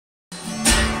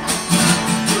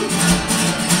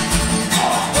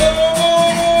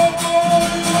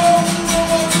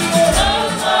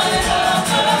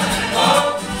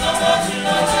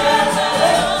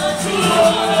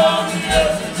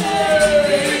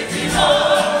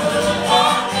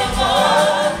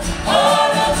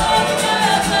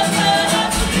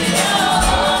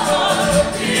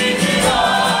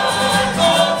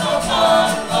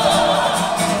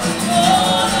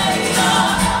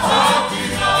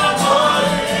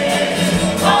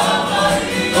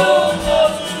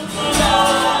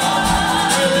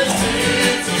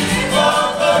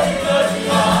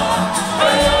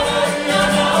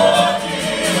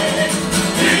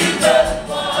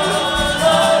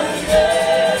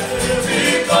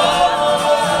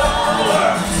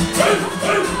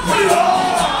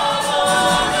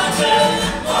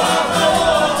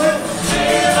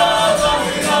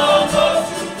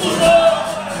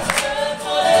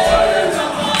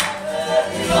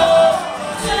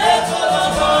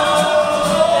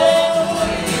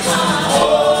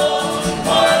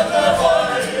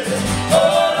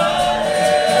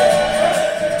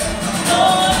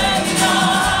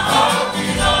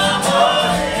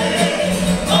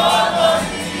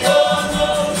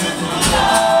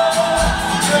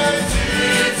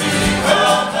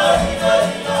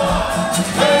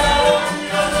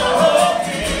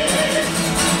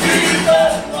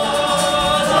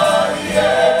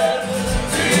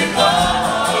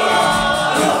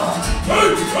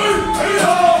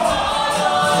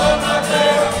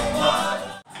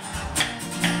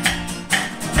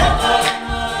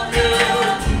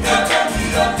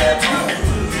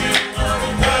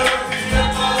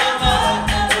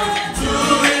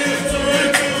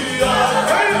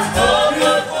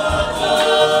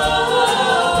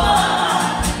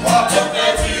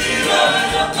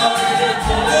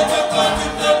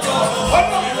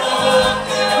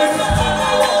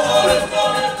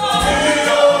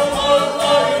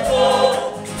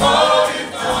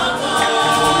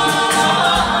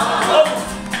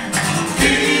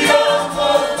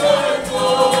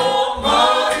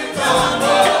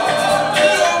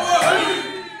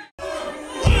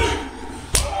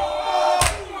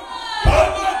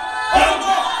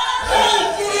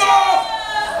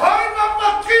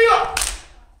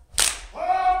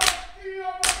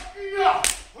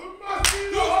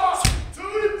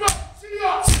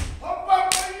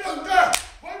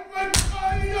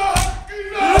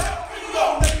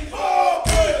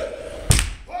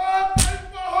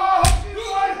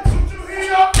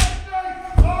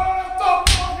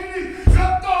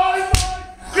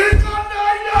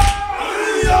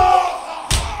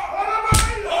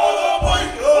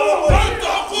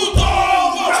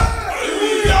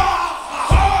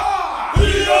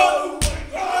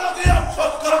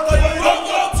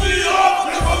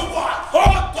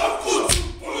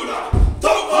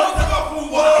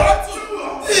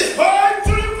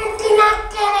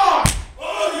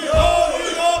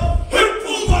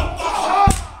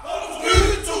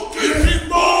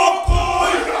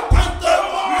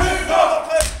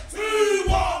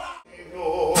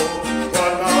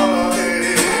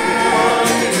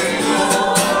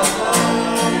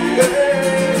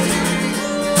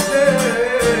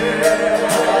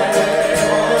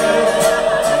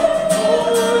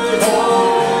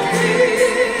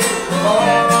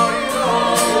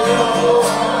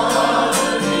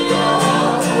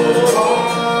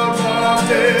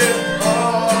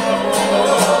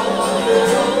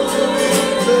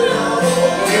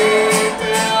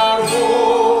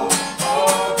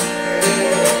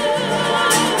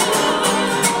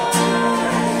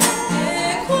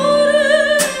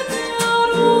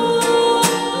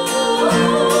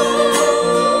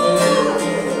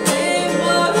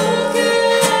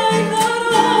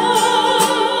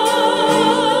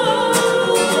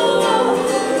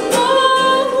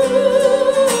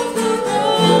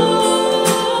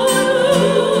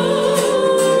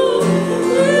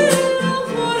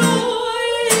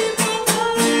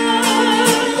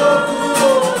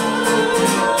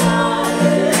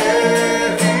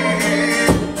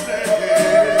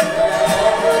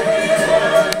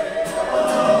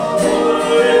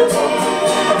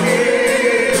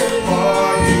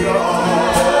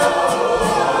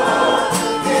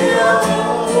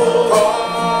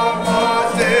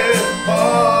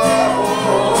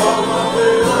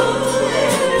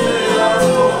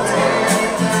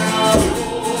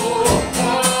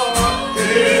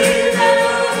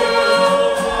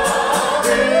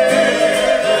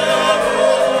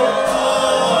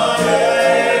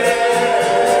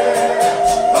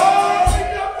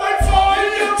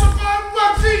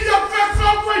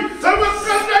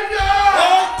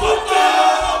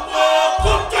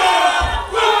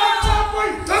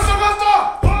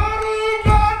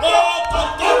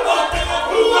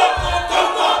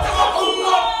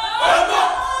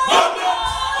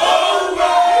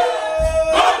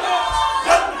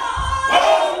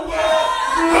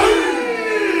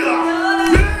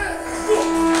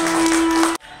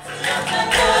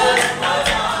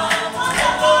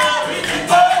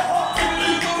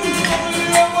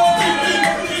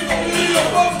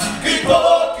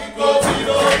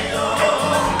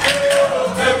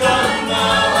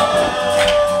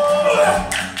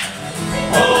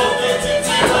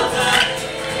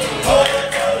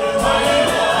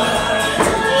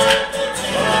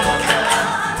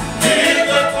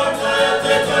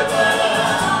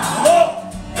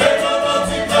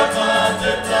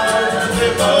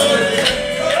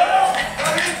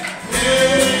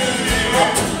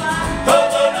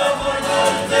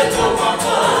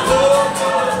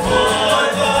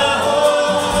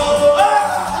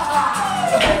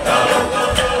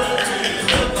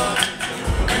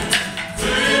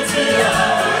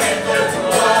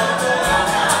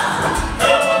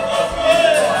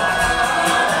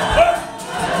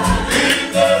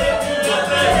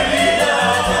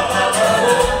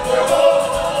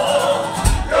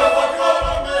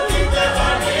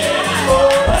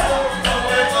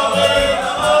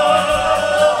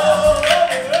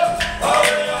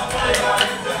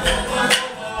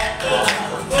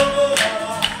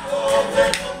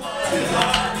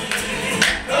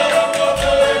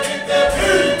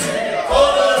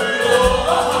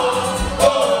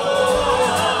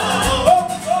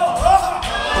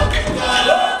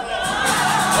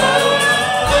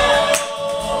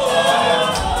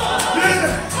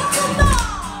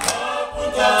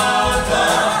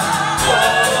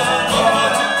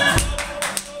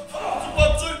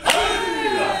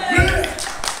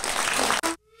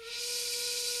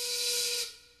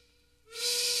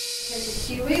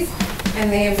 kiwis,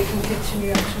 and then we can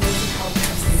continue up towards the cold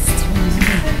coast.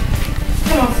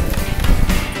 Come on.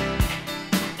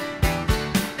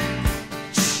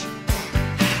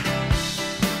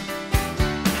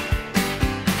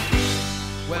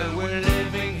 Well, we're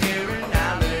living here in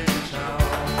Allentown,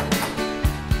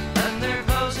 and they're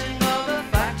closing all the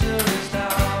factories down.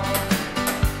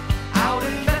 Out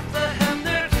in Bethlehem,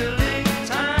 they're killing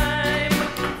time,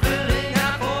 filling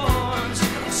our forms,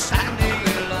 standing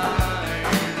in line.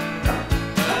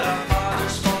 But our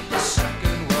fathers fought the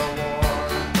Second World War,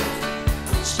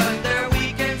 spent their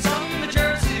weekends on the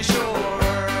Jersey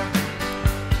Shore.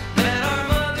 Met our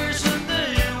mothers in the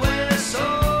USO,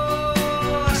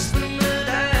 asked them to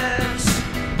dance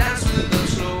with us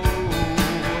slow.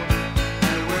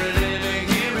 And we're living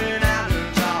here in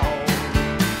Allentown,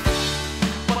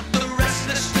 but the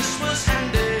restlessness was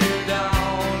handed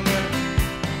down,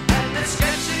 and it's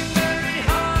getting very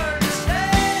hard to stay.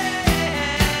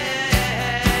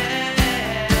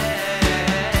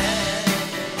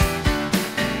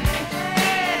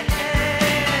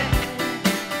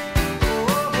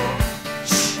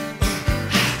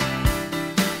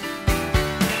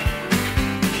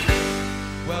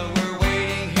 Well, we're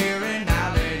waiting here in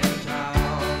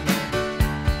Allentown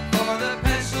for the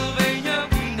Pennsylvania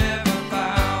we never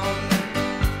found,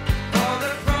 for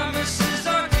the promises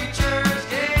our teachers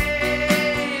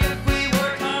gave. If we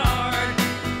work hard,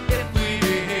 if we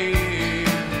behave,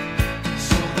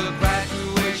 so the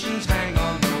graduations hang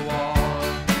on the wall,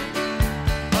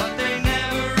 but they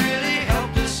never really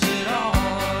helped us at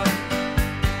all.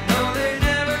 No, they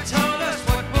never told us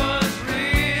what was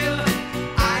real.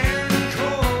 Iron and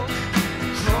coal,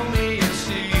 chromium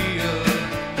steel,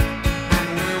 and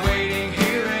we're waiting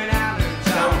here in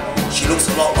Allentown. She looks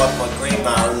a lot like my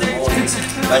grandma in the mornings,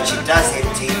 but she does have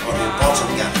teeth on her bottom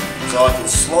gun, so I can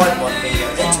slide my finger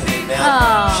into her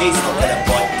mouth. She's not going to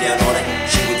bite down on it.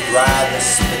 She would rather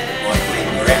spit my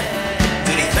finger out.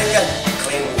 Dirty finger,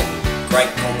 clean water.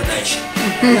 Great combination.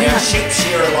 Now, a sheep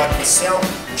shearer like myself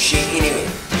will shear anywhere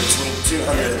between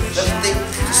 250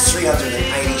 to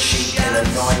 380 sheep in a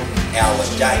 9-hour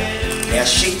day. Now,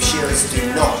 sheep shearers do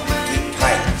not get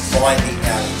paid by the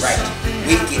hourly rate.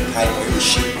 We get paid by the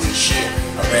sheep we shear,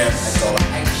 around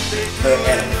 $1.80 per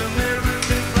animal.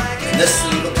 And this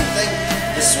little looking thing,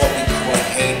 this is what we call a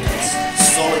handpiece.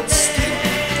 Solid steel.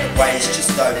 It weighs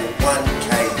just over 1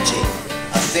 kg.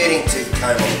 A 13-tooth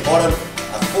comb on the bottom,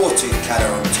 a 4-tooth cutter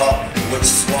on top, which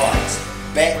slides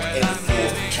back and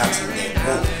forth cutting that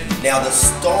wool. Now the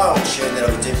style churn that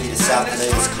I will do for you this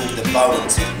afternoon is called the Bowen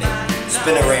technique. It's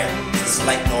been around since the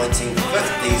late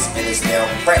 1950s and is now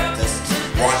practiced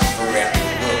right throughout the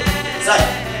world. So,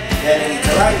 without any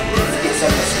delay, let's get some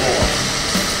of the score.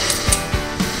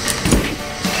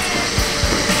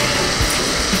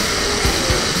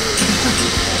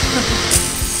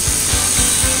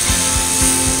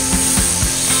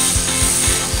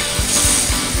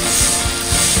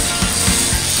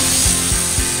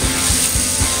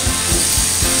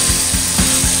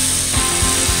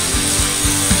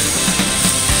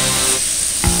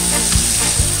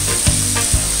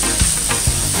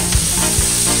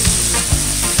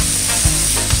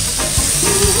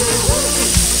 Ooh.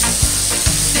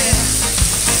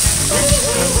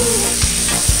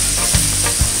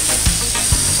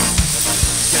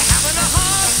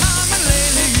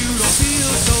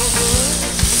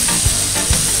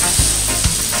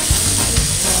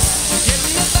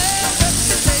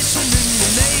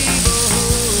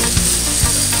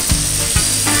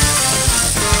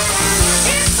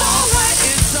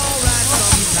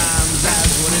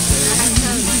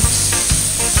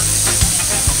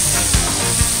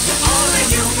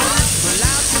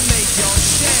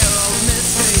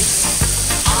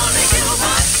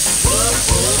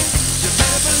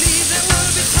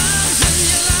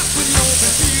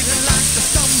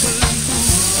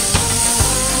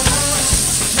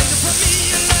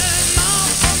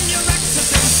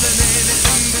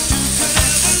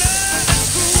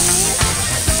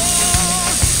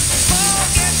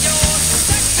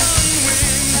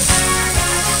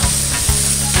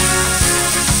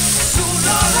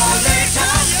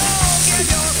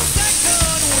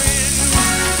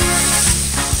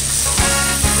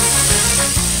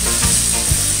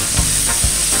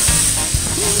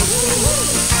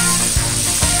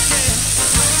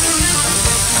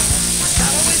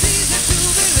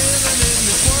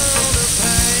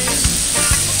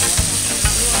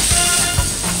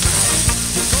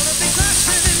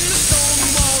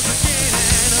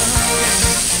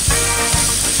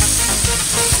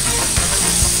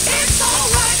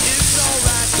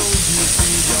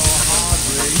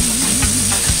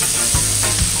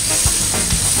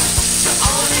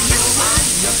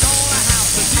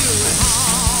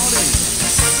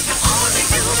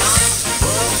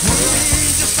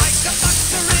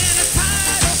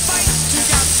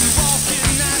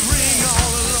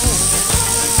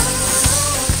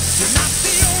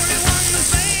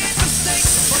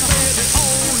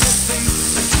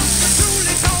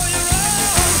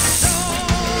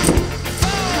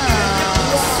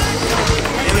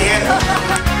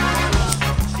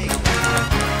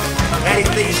 they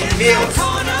think she feels.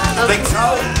 Big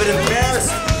toe, a bit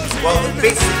embarrassed. Well, the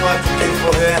best thing I can do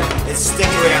for her is stick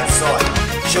her outside.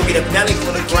 She'll get a belly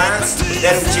full of grass,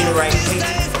 that'll generate heat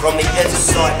from the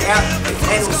inside out,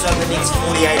 and also the next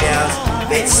 48 hours,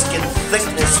 that skin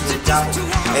thickness will double,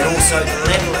 and also the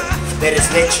lanolin that is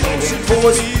naturally in her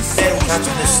pores, that'll come to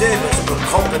the surface and will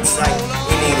compensate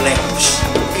any lack of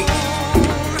heat.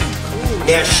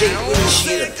 Now sheep, when you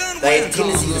shed them, they have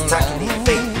tendency to tuck in their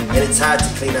feet, and it's hard to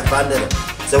clean up under them.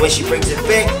 So when she brings it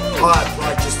back, I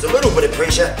apply just a little bit of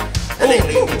pressure, and then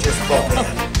let me just pop it out.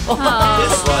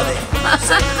 Just like that.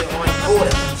 Same with the iron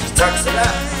quarter. She tucks it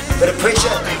up, bit of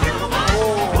pressure,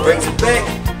 brings it back.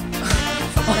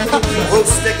 We'll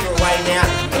stick her away now,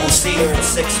 and we'll see her in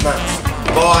 6 months.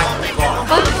 Bye. Bye.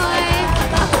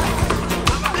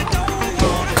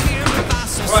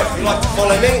 Right, if you'd like to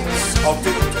follow me, I'll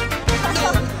do it.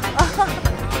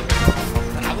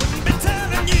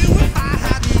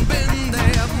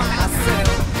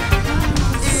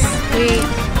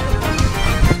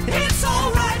 It's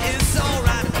alright.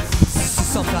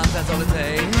 Sometimes that's all it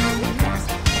takes.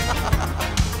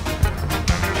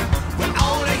 We're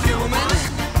only human.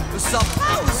 We're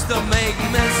supposed to make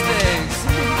mistakes.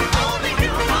 Only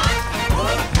human.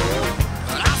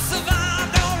 But I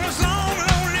survived all those long,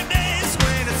 lonely days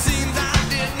when it seemed I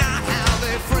did not have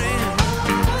a friend.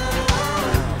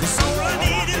 Cause all I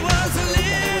needed was a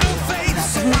little faith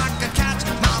so I could catch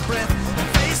my breath and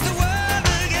face the world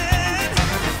again.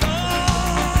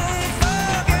 Don't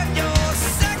forget your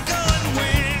second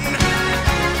wind.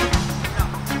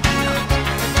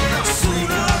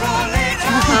 Sooner or later.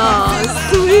 Oh,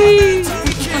 sweet.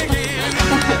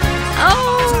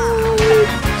 Oh,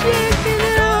 check it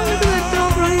out. Look at that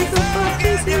dog running so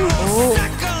fast.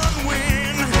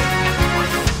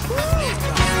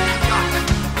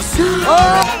 Oh.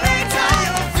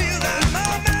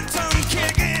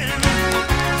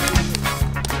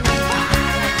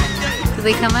 Do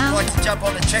they come out? Like to jump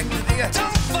on the track with you?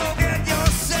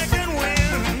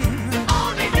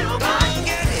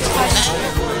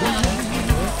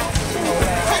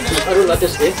 Aduh,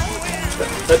 lates deh.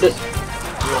 Lates.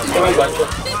 Jangan baca.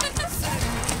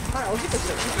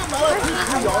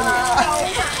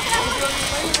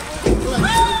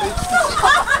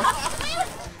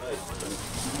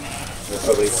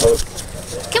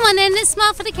 Come on then, let's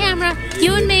smile for the camera.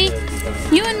 You and me.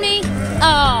 You and me.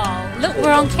 Oh, look,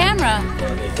 we're on camera.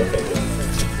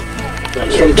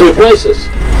 It's from two places.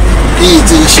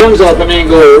 It comes off an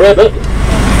Angora rabbit,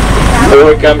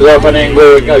 or it comes off an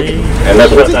Angora goat. And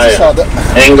that's what they are.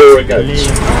 Angora goats.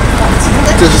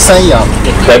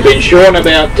 They've been shorn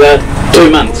about 2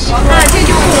 months.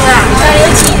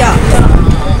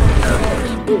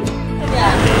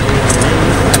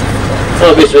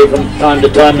 Obviously from time to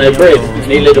time they're bred,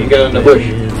 and he let them go in the bush.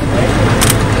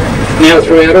 Now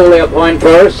throughout all our pine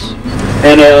forests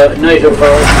and our native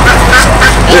forests,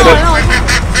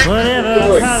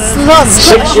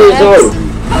 6 years old,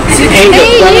 and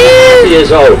 1.5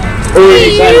 years old, all the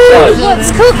same size.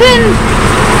 What's cooking?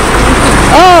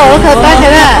 Oh, look at the back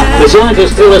of that. The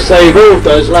scientists tell us they evolved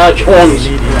those large horns.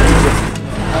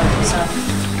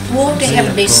 Wool, they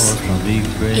have this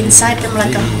inside them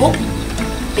like a hook.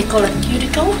 We call it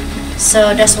cuticle.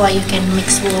 So that's why you can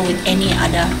mix wool with any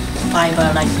other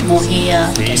fiber like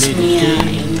mohair, cashmere.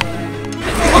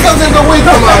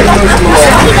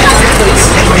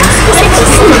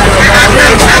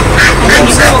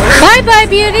 Bye bye,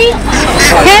 beauty.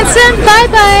 Handsome, bye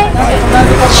bye.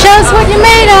 Show us what you're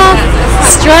made of.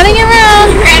 Strutting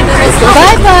around.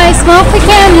 Bye bye. Smile for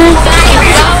camera.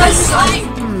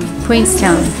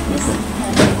 Queenstown.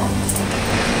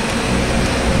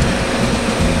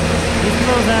 His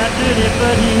clothes are dirty,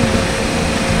 but his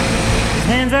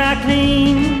hands are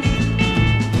clean.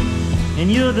 And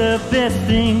you're the best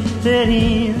thing that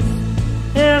he's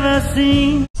ever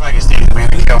seen. Focus down to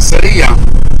Manukau City.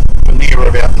 We're near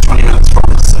about 20 minutes from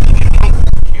the city.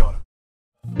 Kia ora.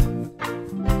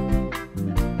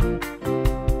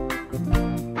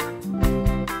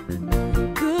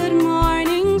 Good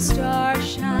morning,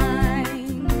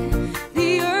 starshine.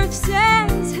 The earth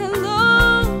says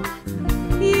hello.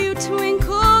 You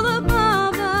twinkle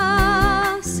above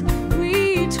us.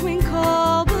 We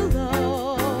twinkle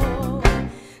below.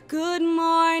 Good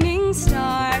morning,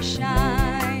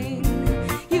 starshine.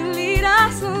 You lead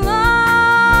us along.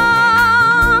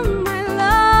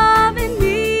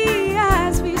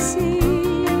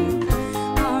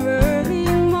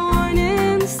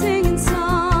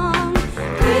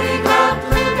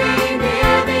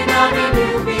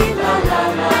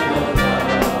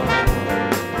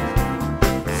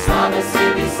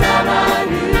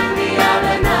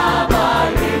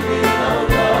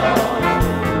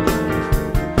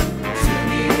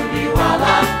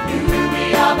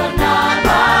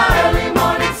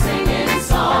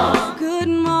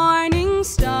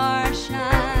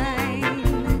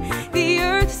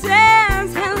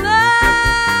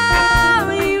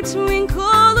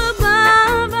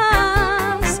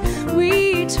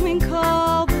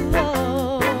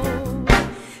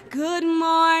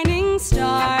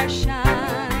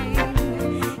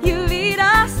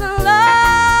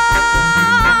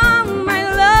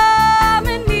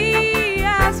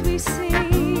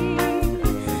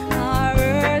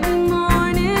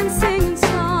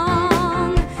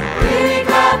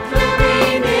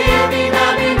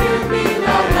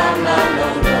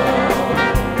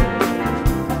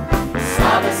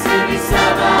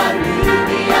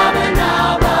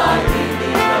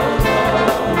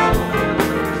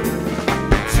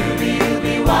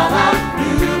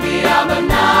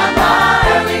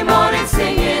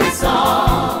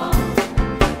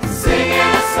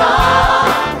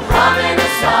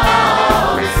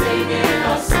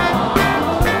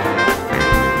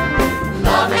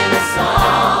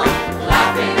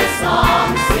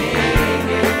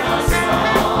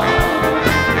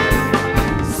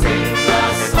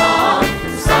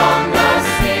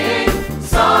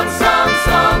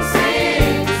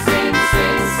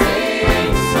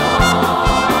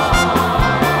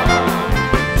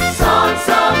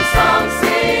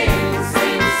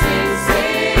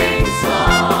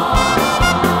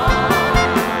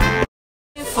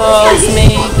 falls,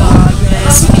 may God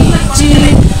bless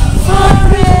Fiji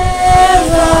forevermore.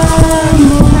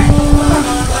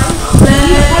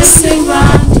 Blessing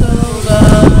round, O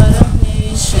God of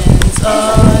nations,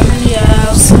 on the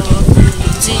Isles of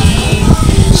Fiji.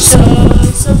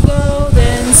 Shores of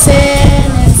golden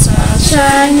sand and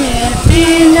sunshine,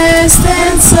 happiness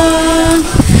and song.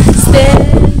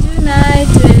 Stand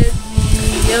united,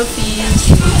 we of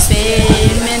Fiji's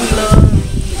fame and glory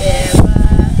ever.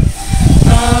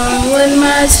 Onward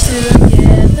march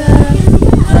together,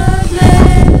 God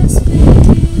bless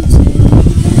Fiji.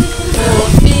 For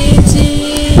Fiji,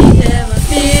 ever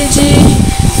Fiji,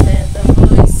 let the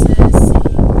voices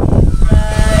sing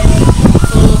pride.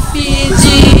 For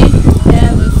Fiji,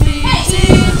 ever Fiji,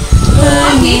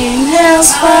 burning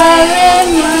hell's fire and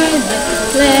wide,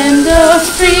 the land of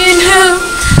freedom,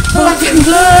 hope and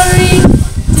glory,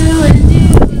 do and do,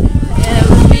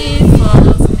 ever be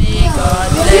false. May God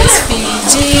bless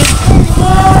Fiji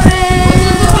forevermore.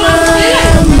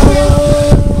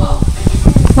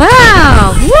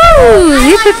 Wow! Woo!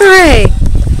 Hip-hip-hooray!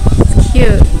 It's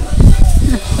cute.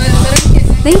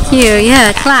 Thank you.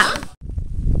 Yeah, clap.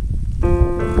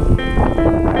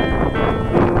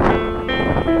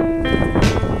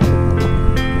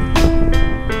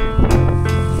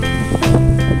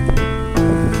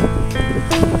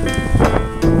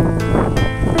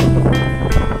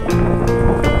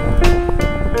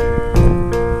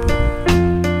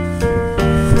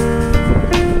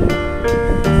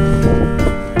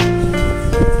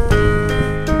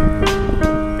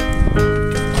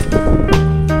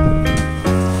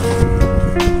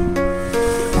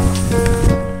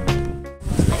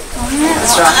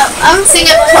 Sing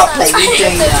it properly. You're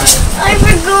doing that. I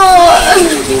forgot.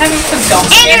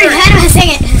 Andrew, how do I sing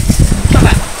it?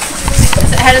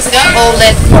 How does it go? All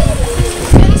let.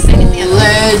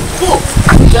 Let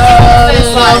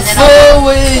for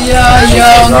we are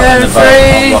young and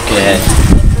free,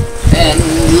 and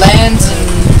lands and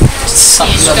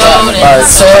something about the boat.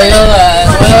 Soil and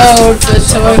world for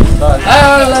toil.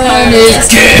 Our land is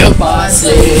killed by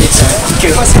sea.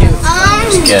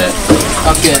 Good.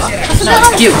 Okay. No,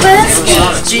 you.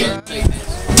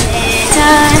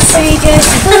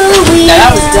 That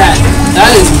was that.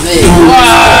 That is me.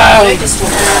 Wow. Yes,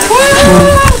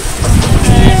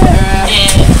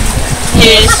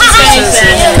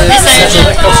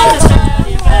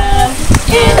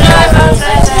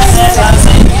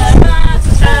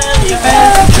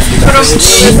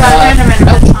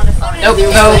 Nope,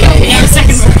 no.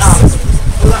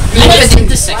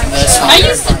 The second verse. I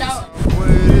used to know.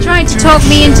 Trying to talk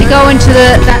me into going to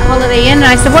that Holiday Inn, and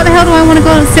I said, what the hell do I want to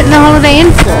go and sit in the Holiday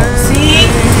Inn for? See?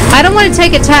 I don't want to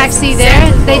take a taxi there.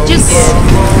 They just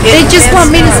want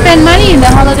me to spend money in the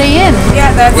Holiday Inn. Yeah,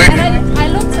 that's it. And I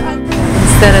looked at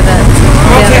instead of that.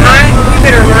 Okay, we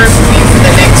better learn from you for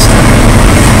the next time.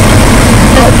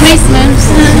 There's a policeman.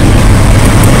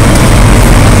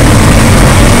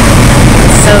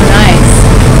 So nice.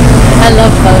 I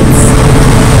love boats.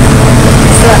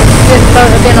 It's a good boat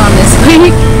I've been on this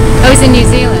week. I was in New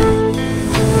Zealand.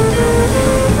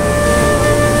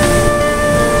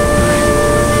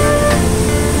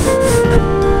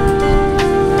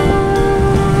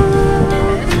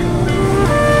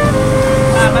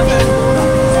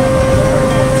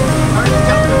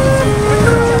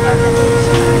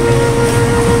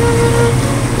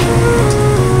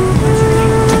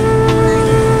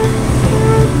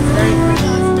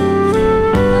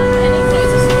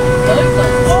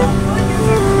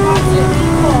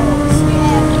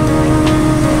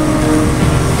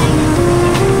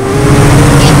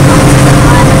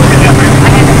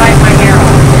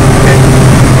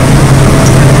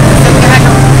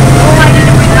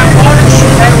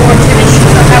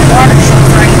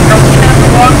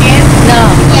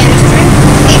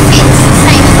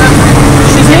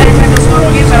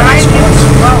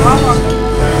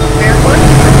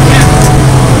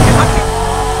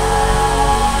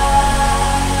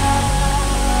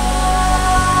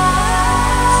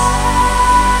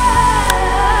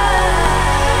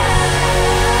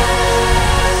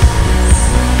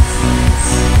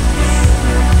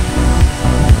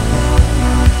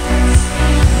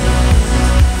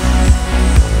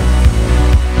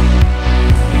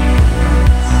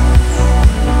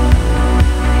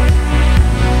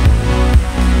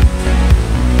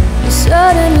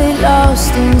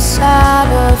 Lost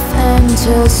inside a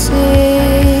fantasy.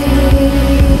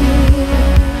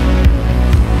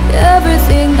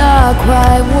 Everything not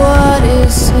quite what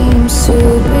it seems to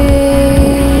be.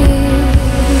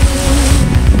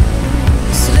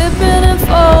 Slipping and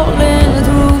falling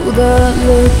through the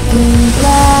looking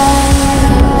glass.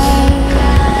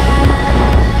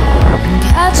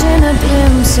 Catch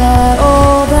inside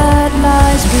all that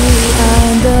lies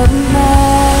behind the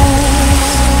mask.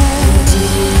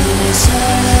 Disappear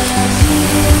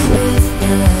with the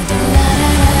only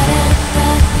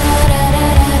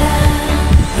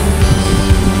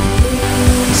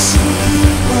see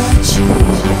what you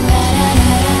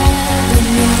when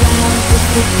you're out with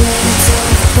the birds of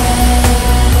prey.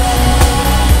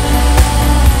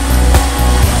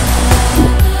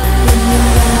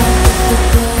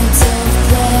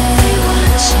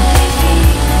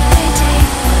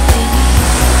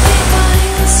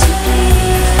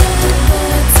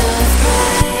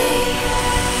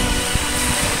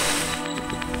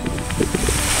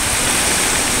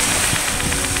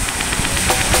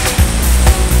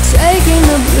 Taking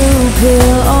the blue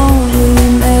pill only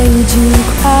made you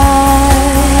cry,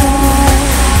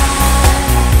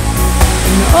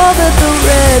 and all that the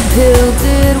red pill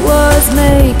did was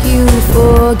make you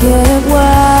forget why.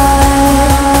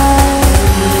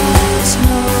 There's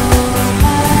no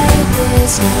light,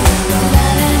 there's no light.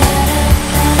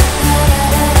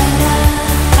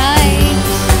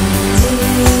 Do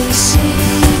you see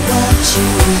what you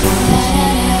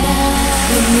want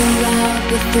when you're out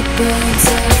with the birds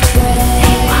of prey?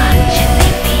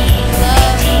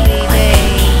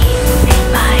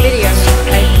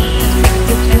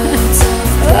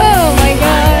 Oh my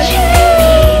gosh!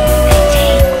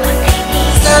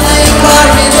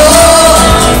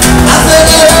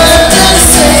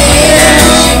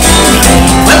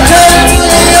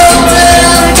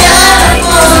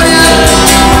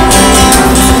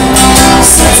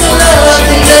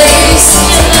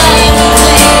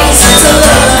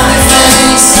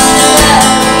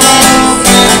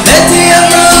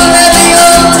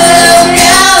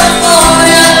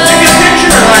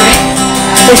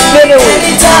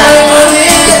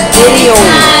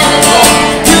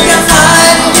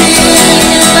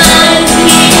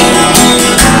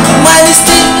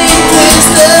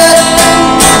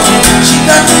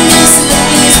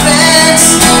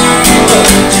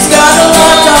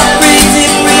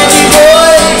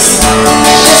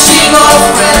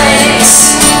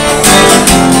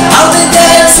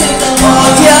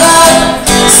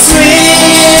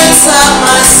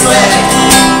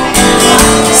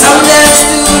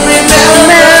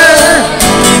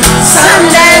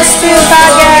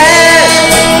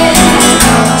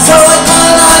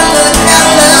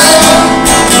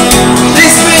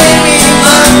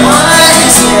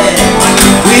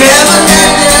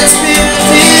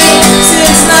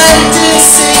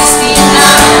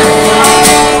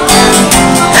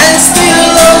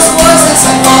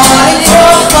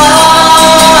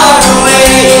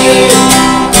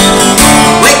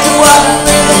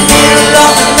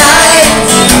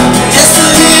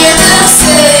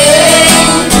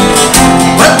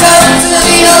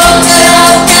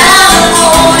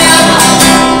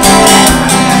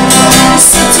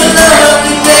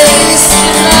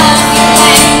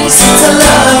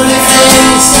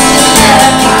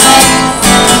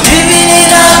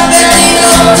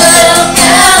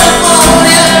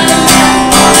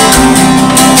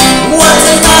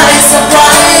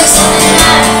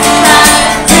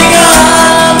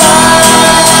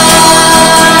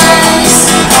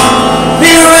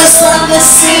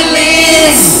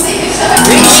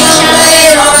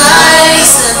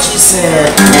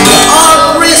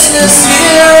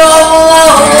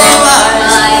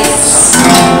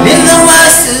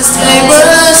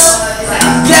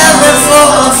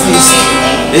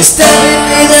 They staring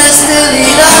me, they're still in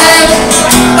line,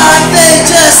 but they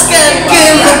just can't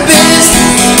give the peace.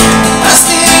 Last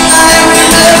thing I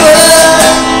remember,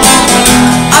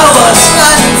 I was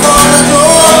running for the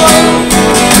door.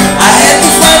 I had to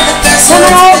find the best.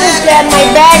 Someone hold this, Dad. My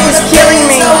bag is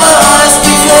killing me.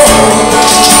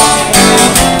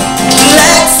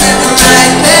 Relax in the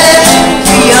nightmare,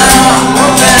 we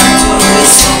are back to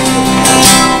it.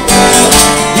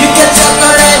 You can talk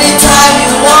on any time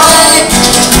you want.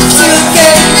 You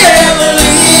can never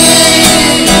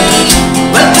leave.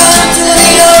 Welcome to the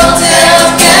Hotel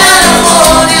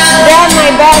California. Dad, my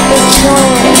bag is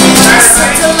killing me.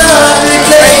 Such a lovely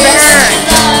place.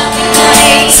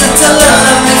 Such a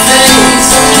lovely place.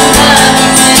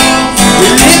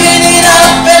 We're living it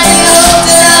up at the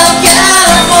Hotel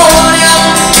California.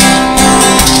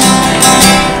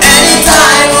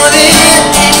 Anytime of the year,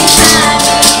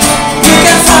 you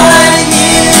can find it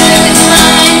here.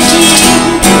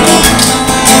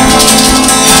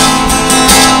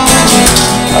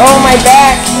 Oh, my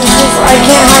back. I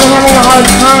can't, I'm having a hard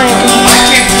time. I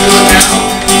can't do it now.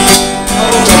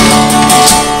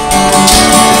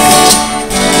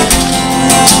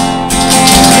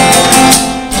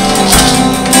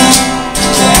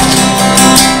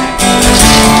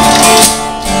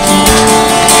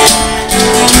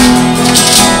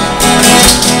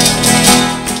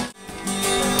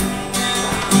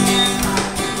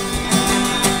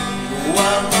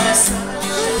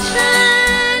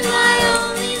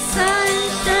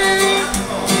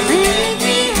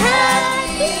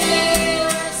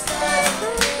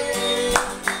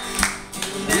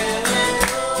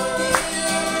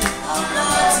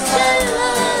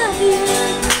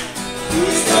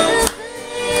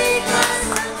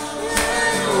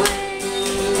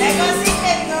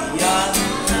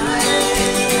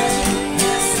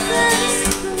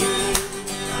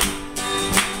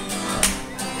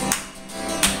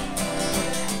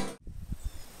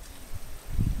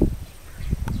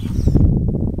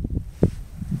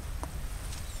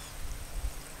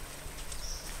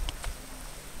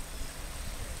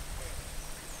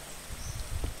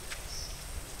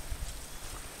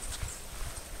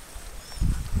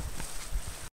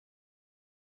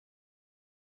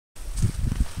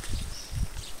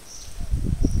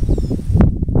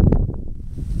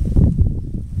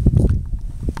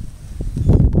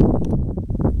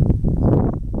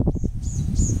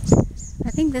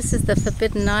 think this is the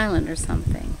Forbidden Island or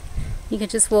something. You can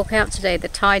just walk out today. The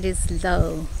tide is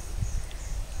low.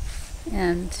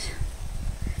 And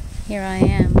here I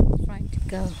am, trying to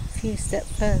go a few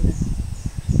steps further.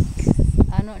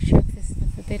 I'm not sure if this is the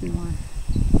forbidden one.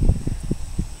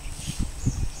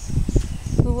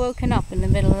 We're woken up in the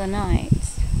middle of the night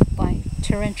by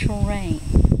torrential rain.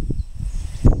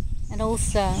 And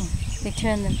also, they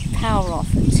turn the power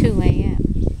off at 2 AM.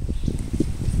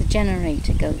 The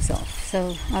generator goes off.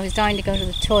 So I was dying to go to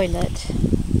the toilet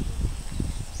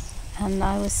and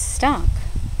I was stuck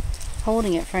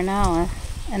holding it for an hour,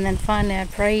 and then finally I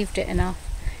braved it enough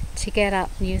to get up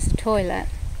and use the toilet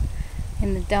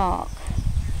in the dark,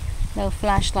 no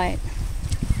flashlight.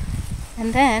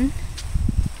 And then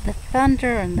the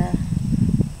thunder and the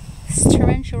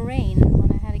torrential rain, and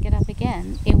when I had to get up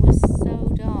again, it was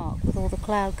so dark with all the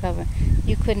cloud cover.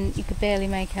 You could barely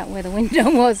make out where the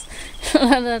window was,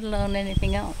 let alone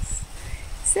anything else.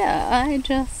 So I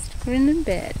just grinned and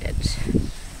bared it.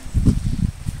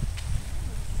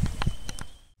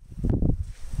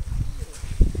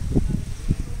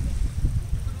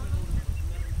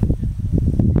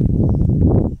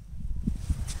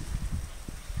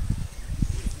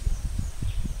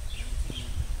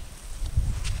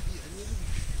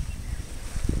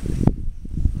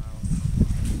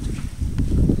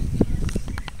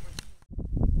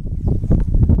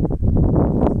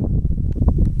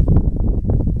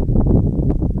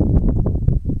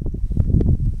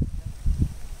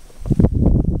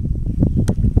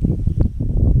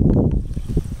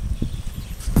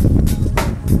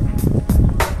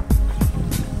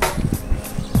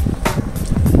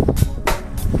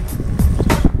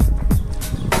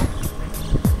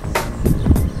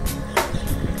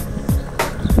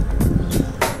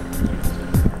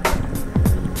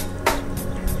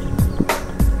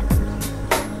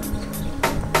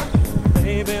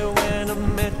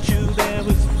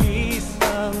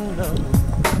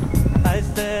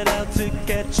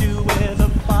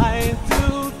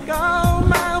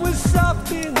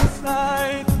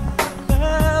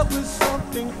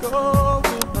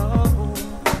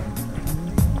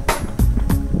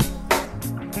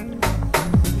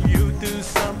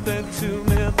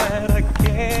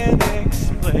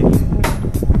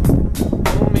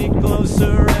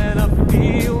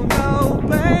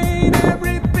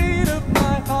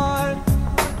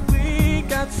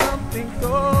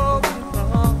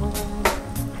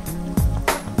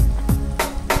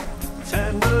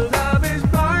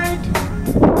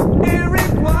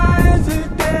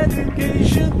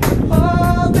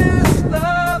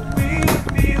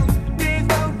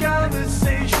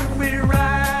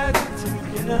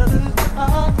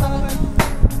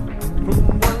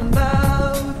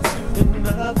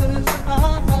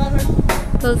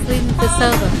 Both leaving for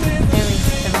Sober, ferry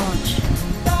the launch.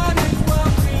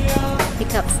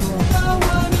 Pick up some more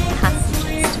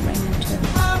passengers to bring them to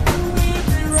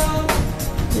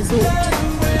resort.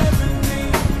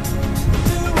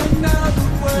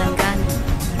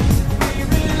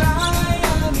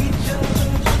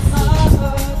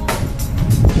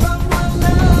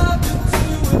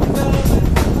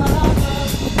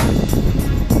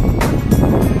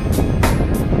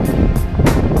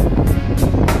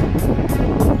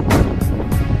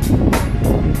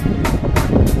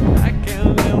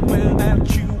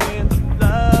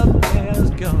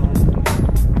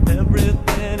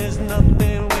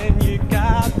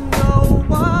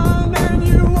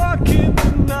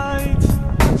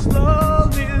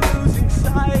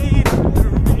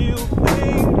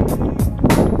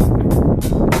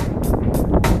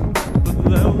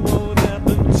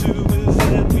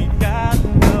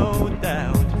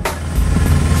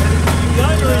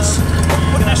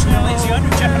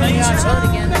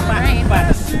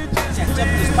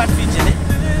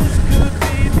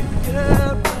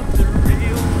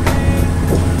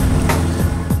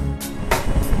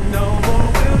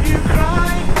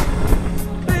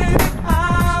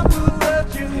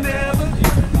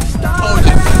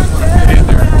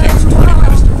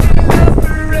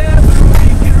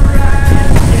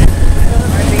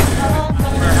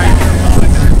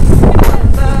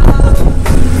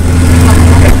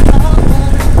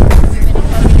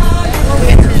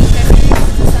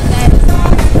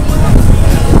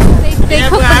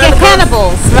 Cannibal.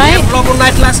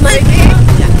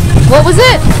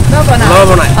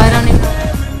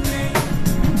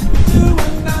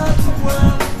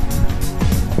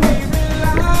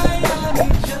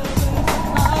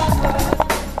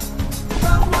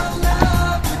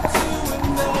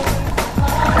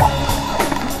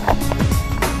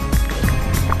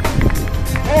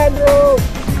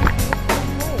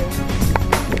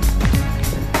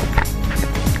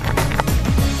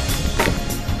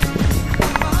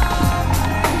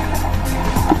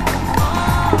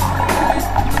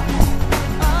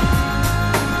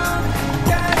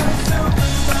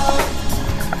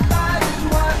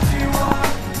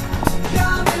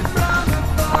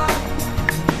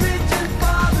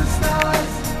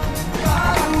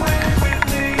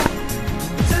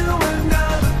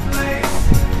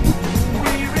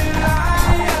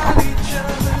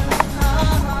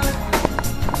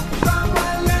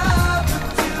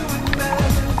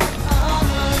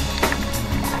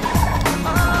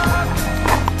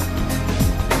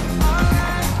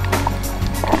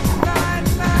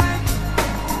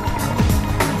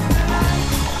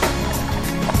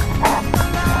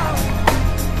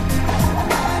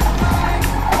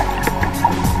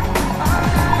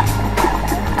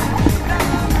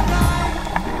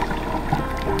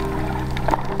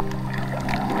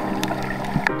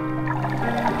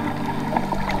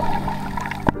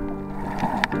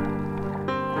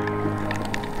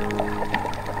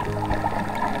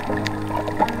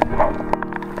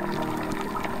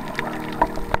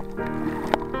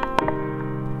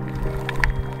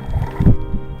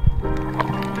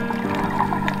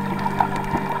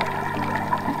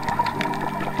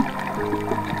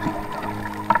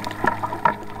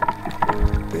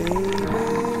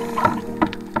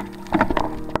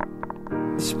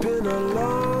 It's been a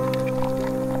long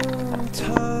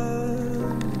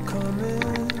time coming,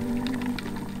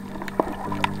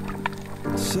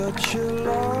 such a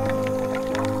long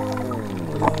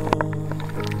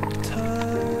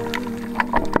time,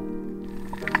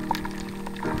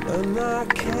 and I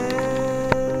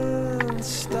can't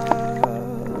stop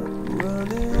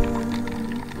running,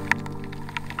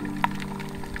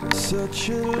 such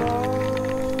a long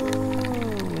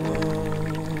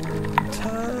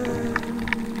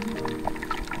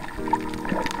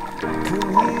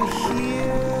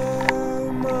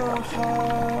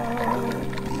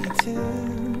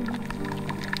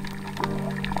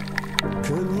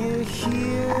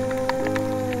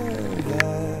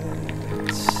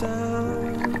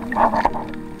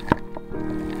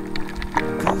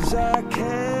I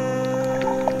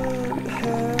can't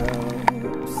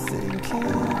help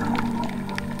thinking,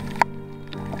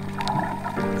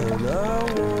 and I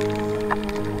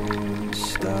won't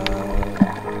stop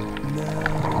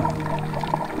now.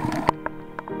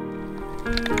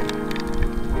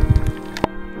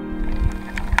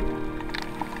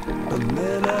 And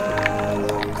then I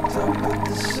looked up at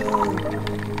the sun,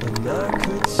 and I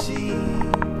could see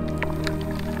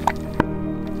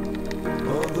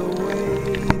all the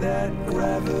way that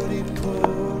gravity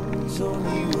pulls on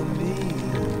you and me.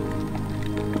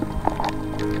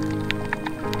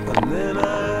 And then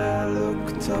I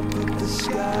looked up at the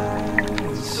sky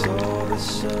and saw the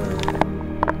sun,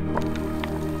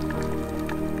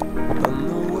 and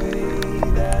the way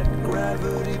that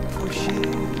gravity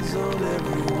pushes on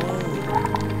everyone,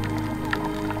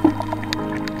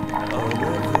 on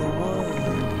everyone.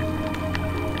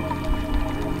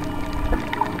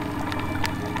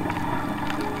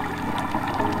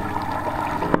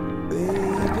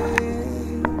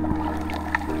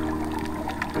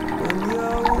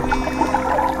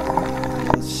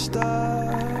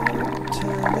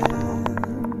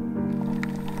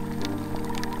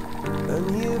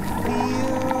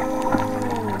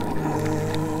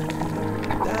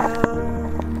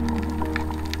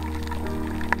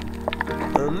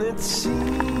 It seems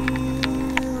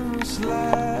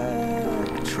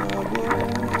like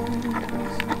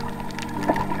troubles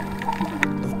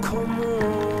have come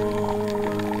all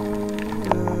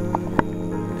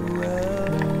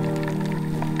around.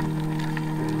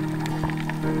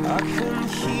 I can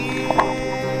hear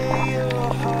your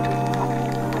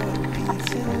heart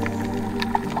beating,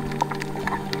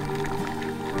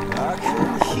 I can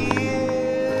hear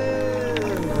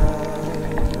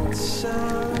that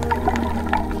sound.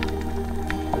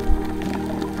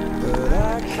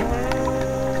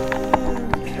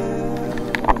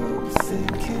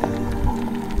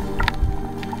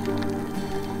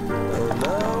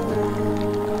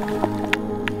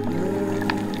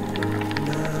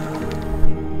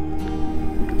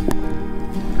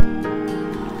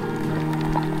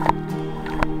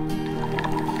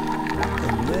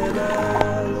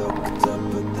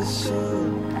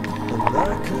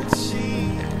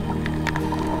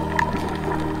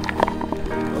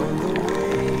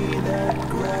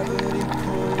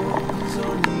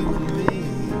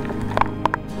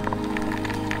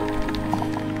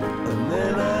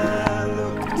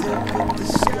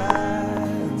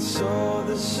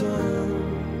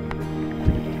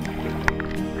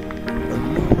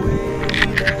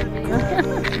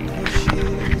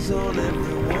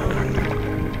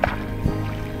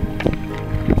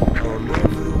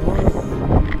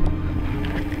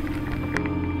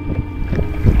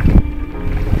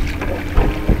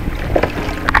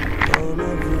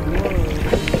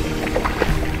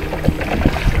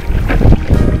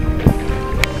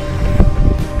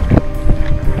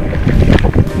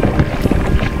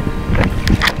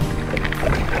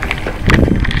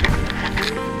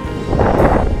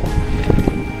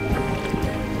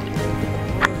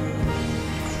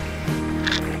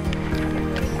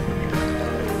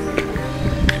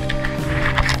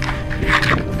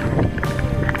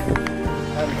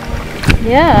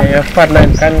 Yeah. Kayak pernah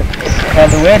kan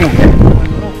kalau wedding ya.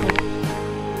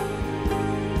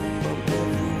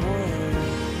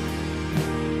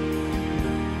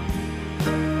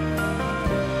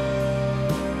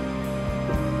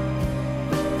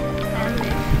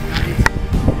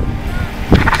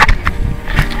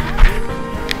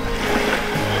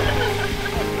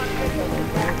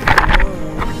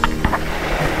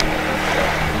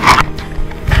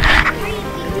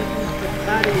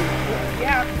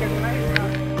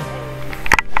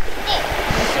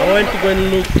 I went to go and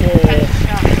look for.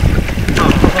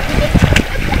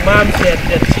 Mom said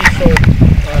that she saw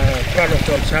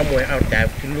Coromandel somewhere out there.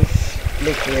 To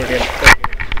look for them.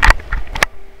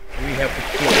 We have to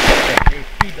kill them. They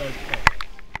feed on top.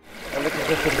 I'm looking for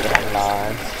You say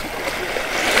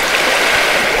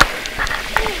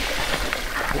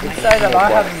that I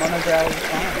have them on a day all the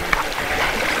time.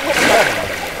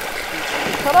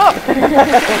 Shut up!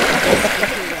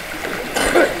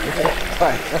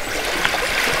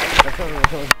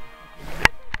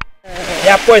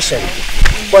 Yeah,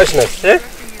 poisonous, eh?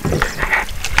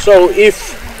 So if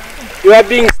you are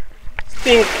being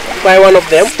stung by one of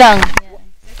them,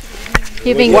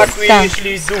 You're being what stung. we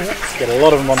usually do, Get a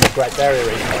lot of them on the Great Barrier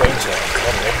Reef in Queenstown. A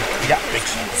lot of them. Yeah. Big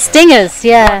ones. Stingers,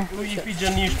 yeah. what we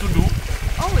pigeon used to do,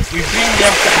 we bring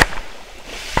them.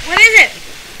 What is it?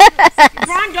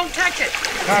 Ron, don't touch it.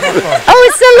 Oh,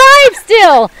 it's alive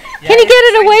still. Can you get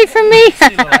it away from me?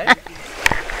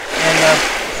 And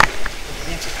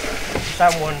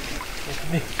someone is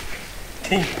me.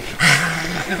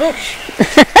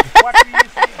 What we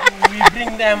usually do, we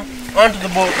bring them onto the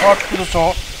boat or to the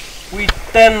shore. We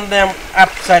turn them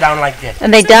upside down like that.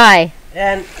 And they die.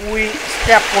 And we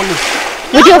step on it.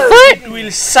 With your foot? It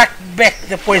will suck back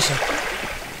the poison.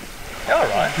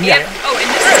 Alright. Yeah. Oh, and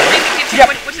this is making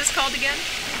it, what is this called again?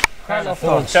 Crown of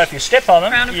Thorns. thorns. So if you step on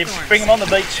Crown them, of you thorns. bring them on the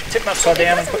beach, tip them upside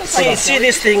down and put the See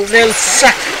this thing? They'll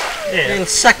suck. They'll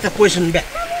suck the poison back.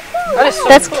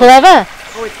 That's clever.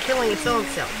 Oh, it's killing its own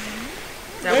self.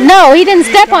 No, he didn't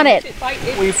step on it.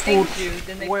 We put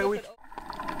where we.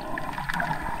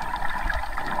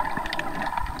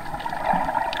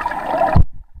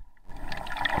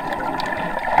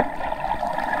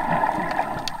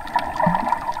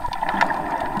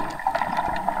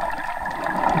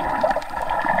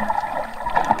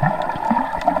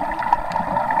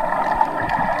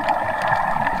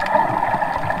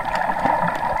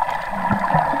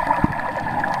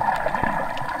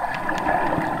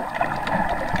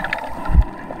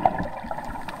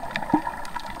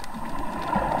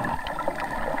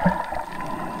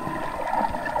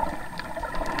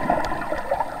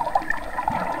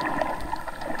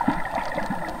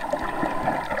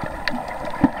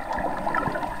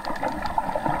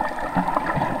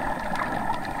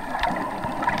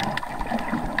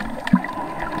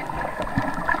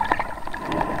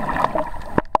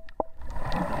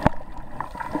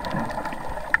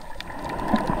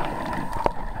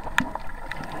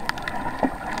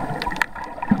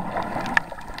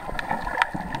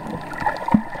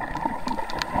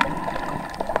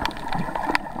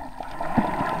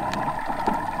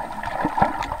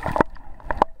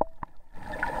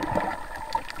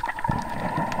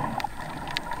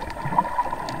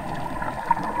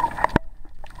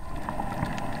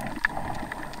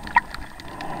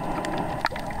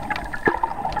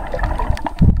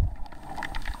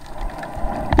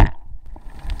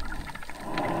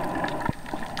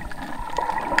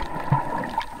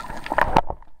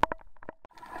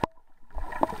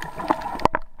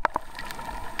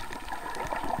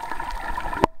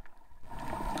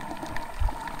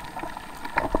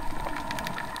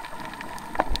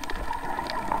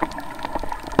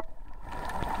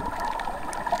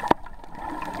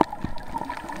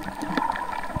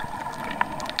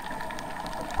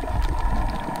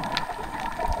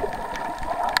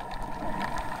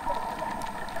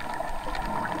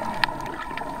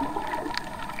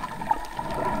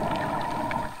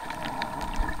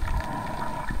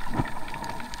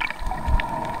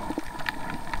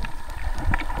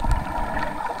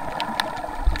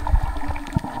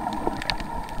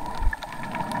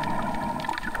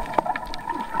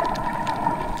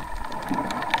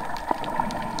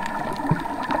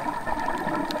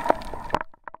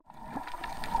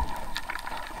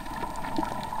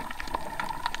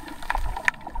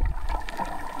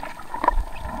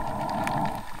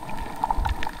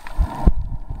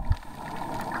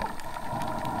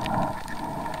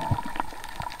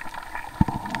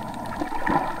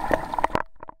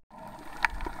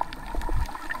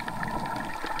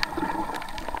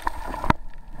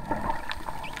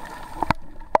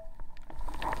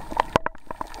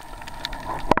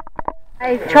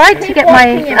 I tried to get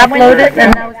my uploaded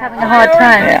and I was having a hard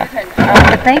time.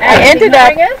 But thank you. I ended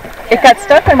up, it got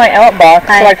stuck in my outbox,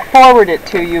 so I forwarded it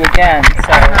to you again.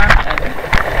 So.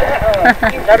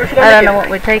 I don't know what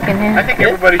we're taking here. I think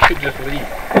everybody should just leave.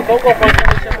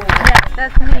 Yeah,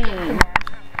 that's me.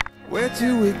 Where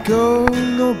do we go?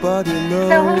 Nobody knows.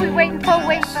 So who are we waiting for?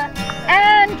 Wait for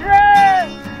Andrew!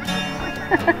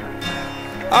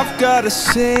 I've gotta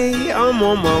say I'm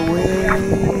on my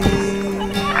way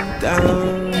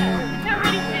down.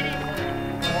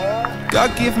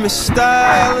 God give me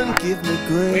style and give me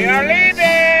grace. We are leaving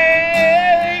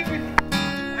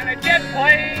on a jet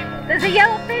plane. There's a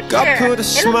yellow fish God here. put a It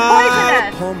smile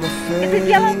looks upon my poisonous. face. Is this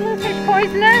yellow blue fish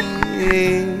poisonous?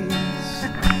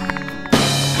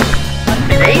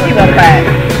 Easy one back.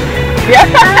 Yeah.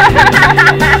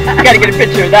 You gotta get a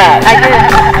picture of that. I did.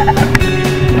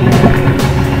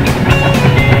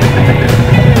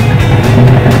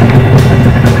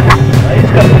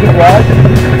 He's got a good ride.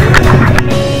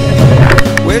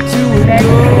 Where do we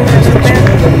go to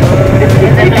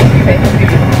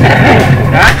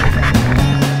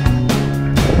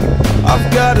I've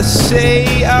gotta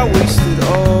say I wasted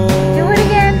all your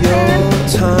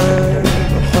time,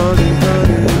 honey,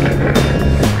 honey.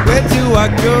 Where do I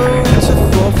go to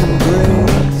fall from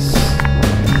grace?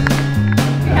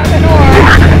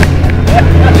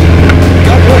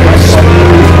 Got my smile.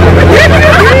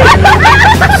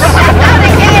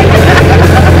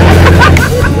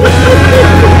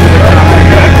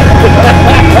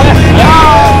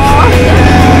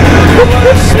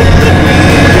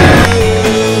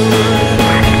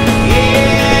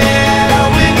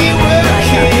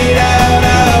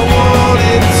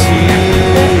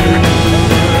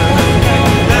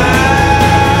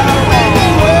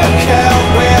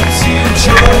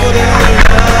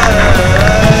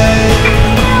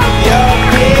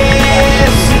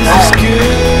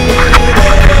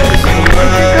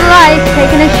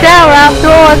 Taking a shower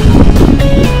outdoors.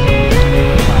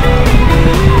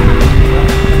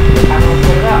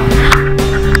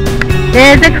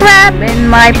 There's a crab in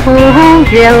my pool,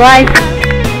 dear life.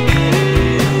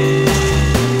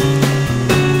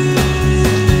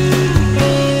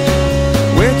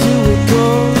 Where do we go?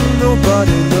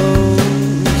 Nobody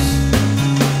knows.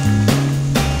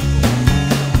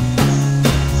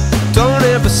 Don't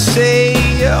ever say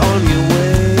you're on your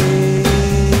way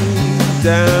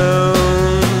down.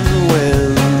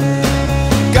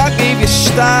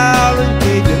 Style and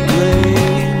gave you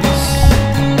grace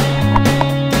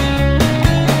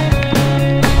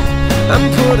and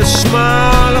put a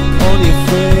smile upon your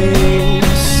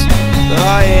face.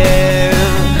 Oh yeah.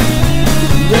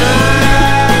 Now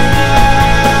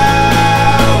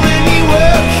when you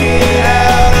work it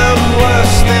out, I'm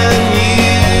worse than you.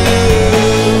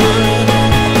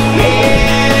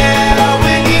 Yeah,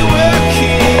 when you work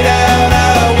it out, I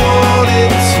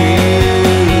wanted to.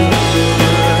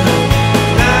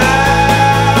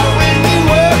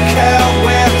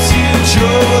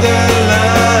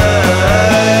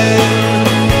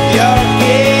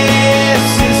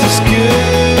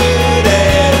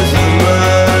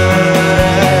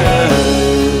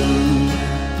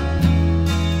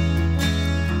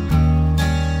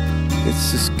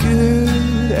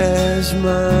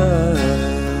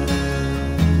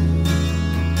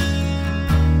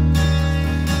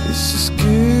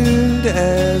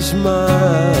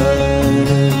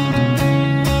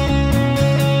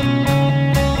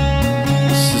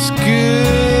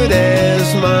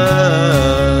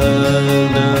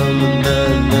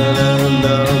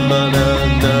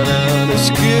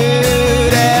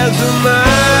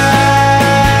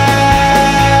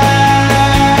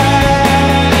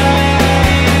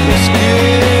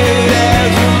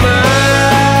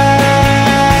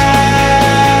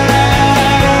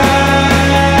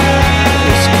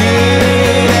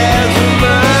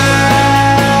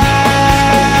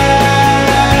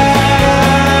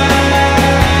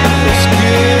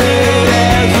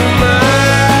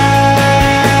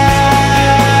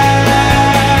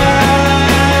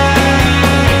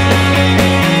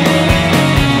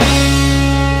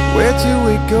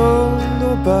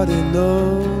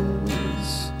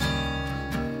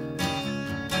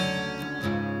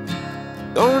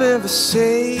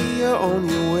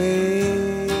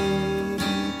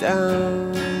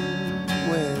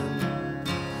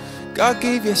 God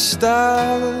gave you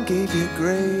style and gave you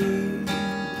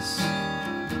grace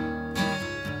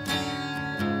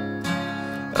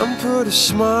and put a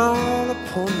smile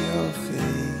upon your face.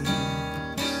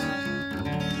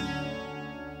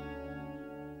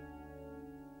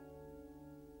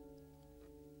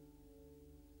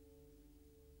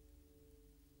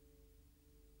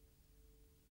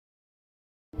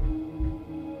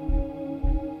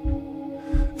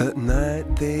 At night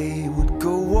they would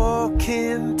go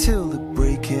walking till the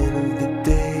breaking of the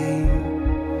day.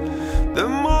 The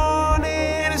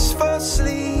morning is for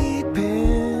sleeping.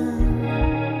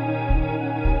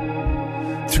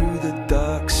 Through the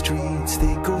dark streets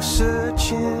they go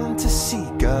searching to see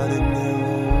God in their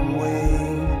own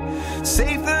way.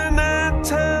 Save the night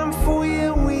time for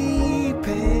your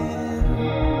weeping.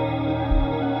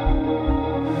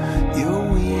 You're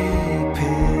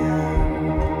weeping,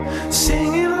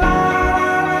 singing la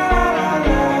la la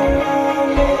la.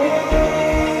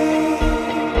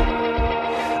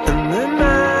 And the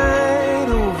night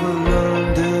over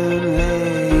London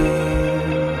lay.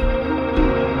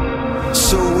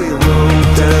 So we rode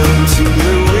down to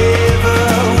the river.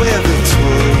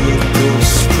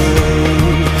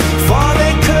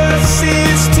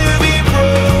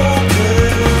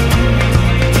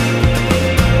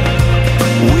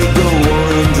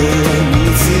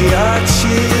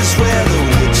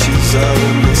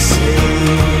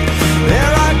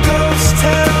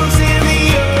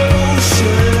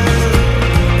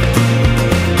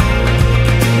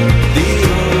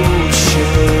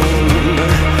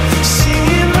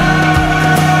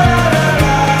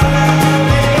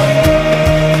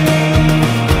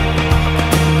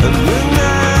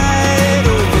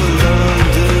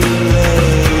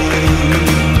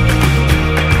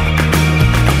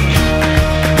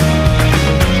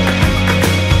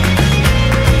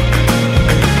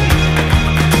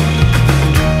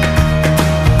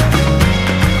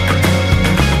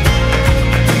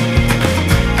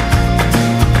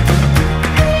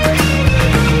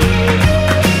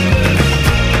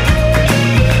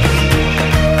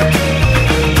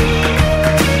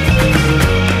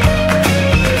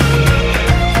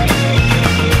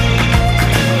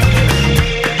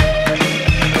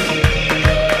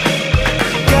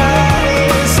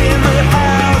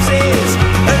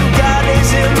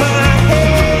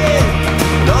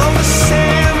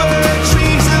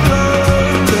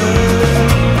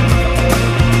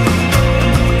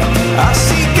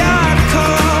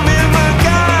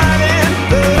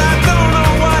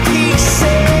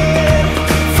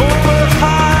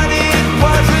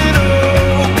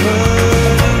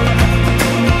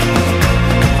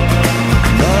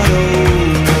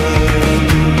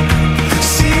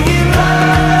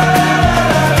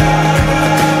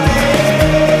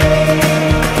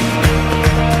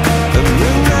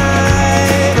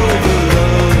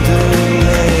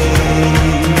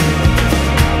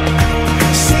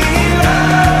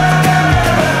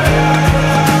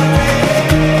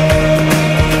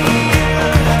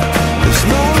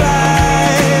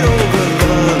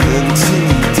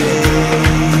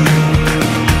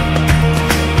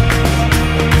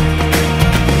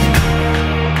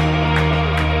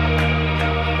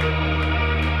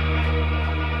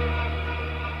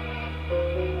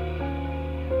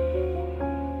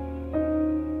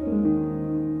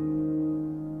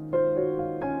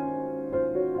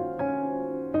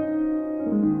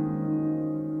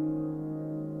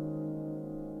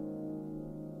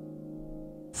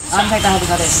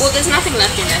 Well, there's nothing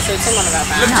left in there, so it's in one of our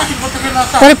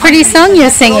bags. What a pretty song you're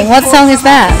singing. What song is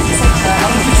that?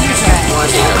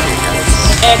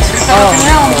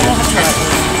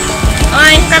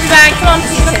 Alright, grab your bag, come on.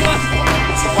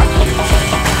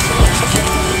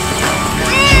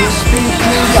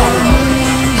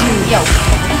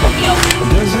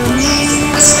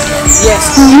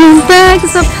 Yes. Your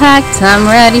bags are packed, I'm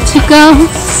ready to go.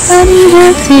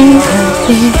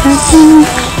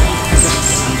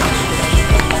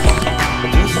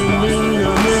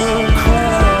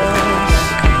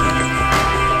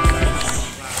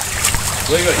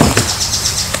 Very good.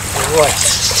 Right.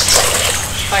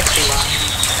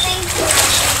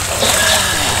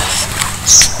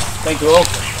 Thank you all.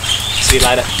 See you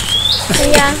later.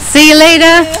 See you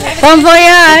later. Bon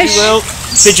voyage.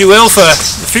 Bid you well for the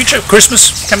future,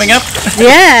 Christmas coming up.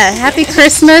 Yeah, happy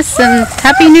Christmas and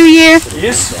happy New Year.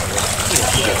 Yes.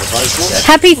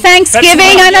 Happy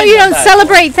Thanksgiving. I know you don't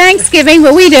celebrate Thanksgiving,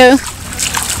 but we do.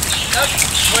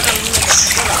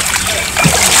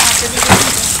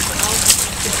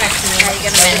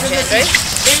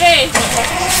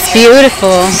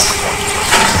 Beautiful.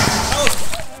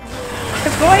 The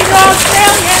boys are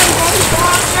Australian. Boys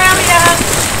are Australian.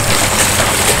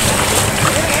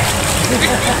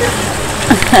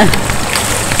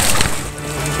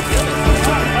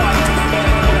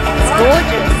 It's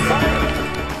gorgeous.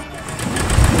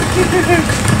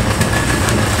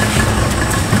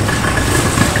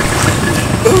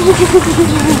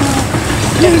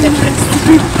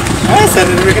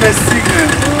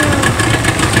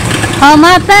 All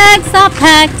my bags are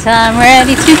packed, I'm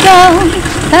ready to go.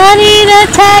 I need a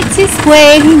taxi's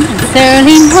waiting, it's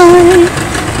early morning.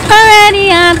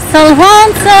 Already I'm so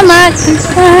lonesome I could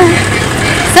cry.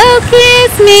 So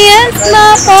kiss me and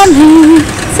smile for me.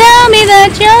 Tell me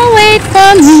that you'll wait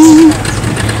for me.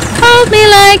 Hold me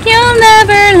like you'll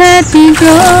never let me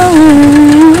go.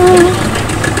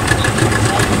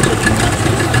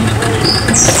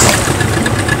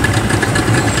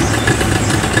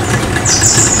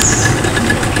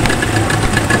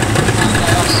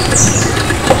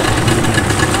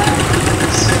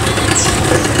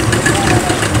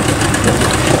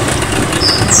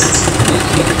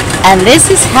 And this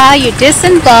is how you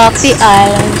disembark the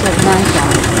island of Nadi.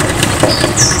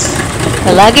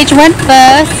 The luggage went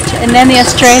first, and then the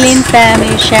Australian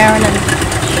family, Sharon and the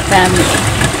family.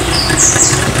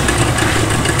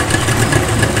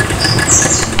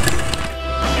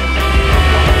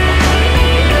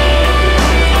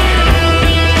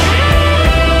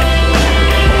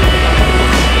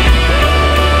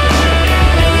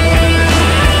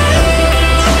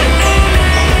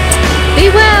 Be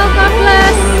well, God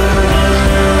bless.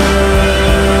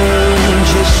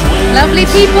 Lovely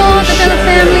people, the Bella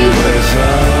family.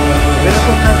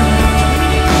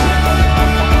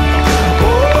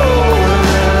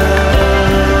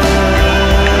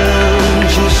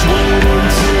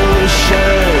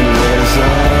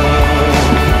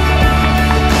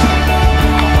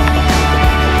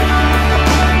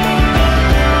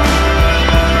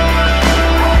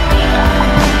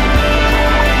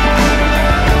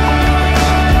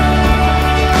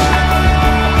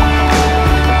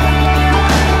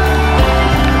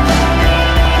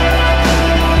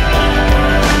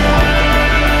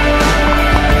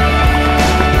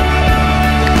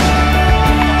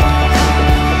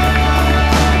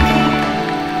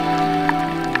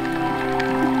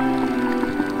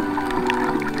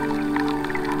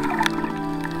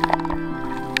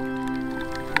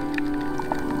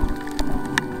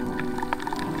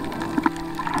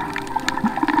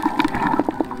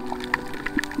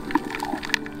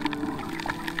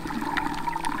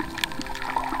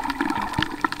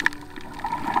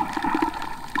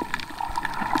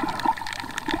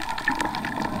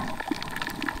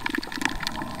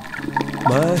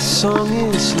 My song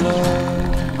is love.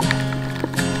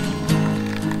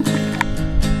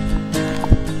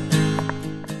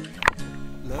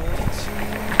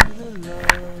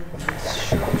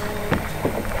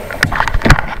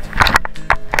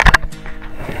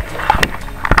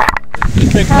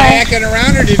 Did you kayaking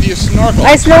around or did you snorkel?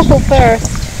 I snorkeled first.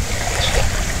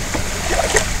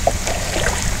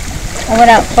 I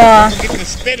went out far. Get the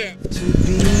spitter.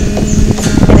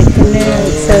 In a canoe,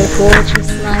 it's so gorgeous,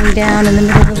 lying down in the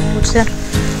middle of the water.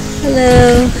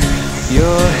 Hello.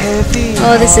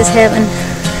 Oh, this is heaven.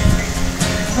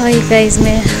 Oh, you guys,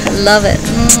 man, I love it.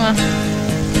 Mwah.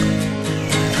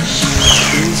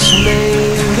 It's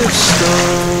made of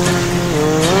stone.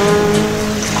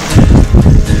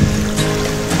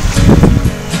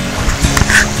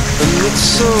 And it's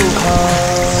so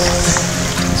hard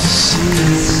to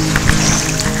see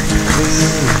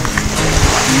clear.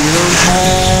 You don't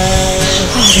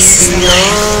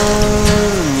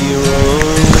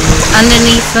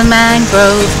beneath the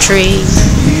mangrove tree,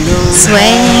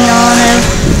 swaying on a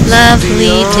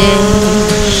lovely day,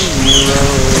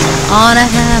 on a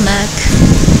hammock,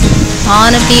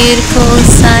 on a beautiful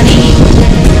sunny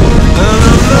day.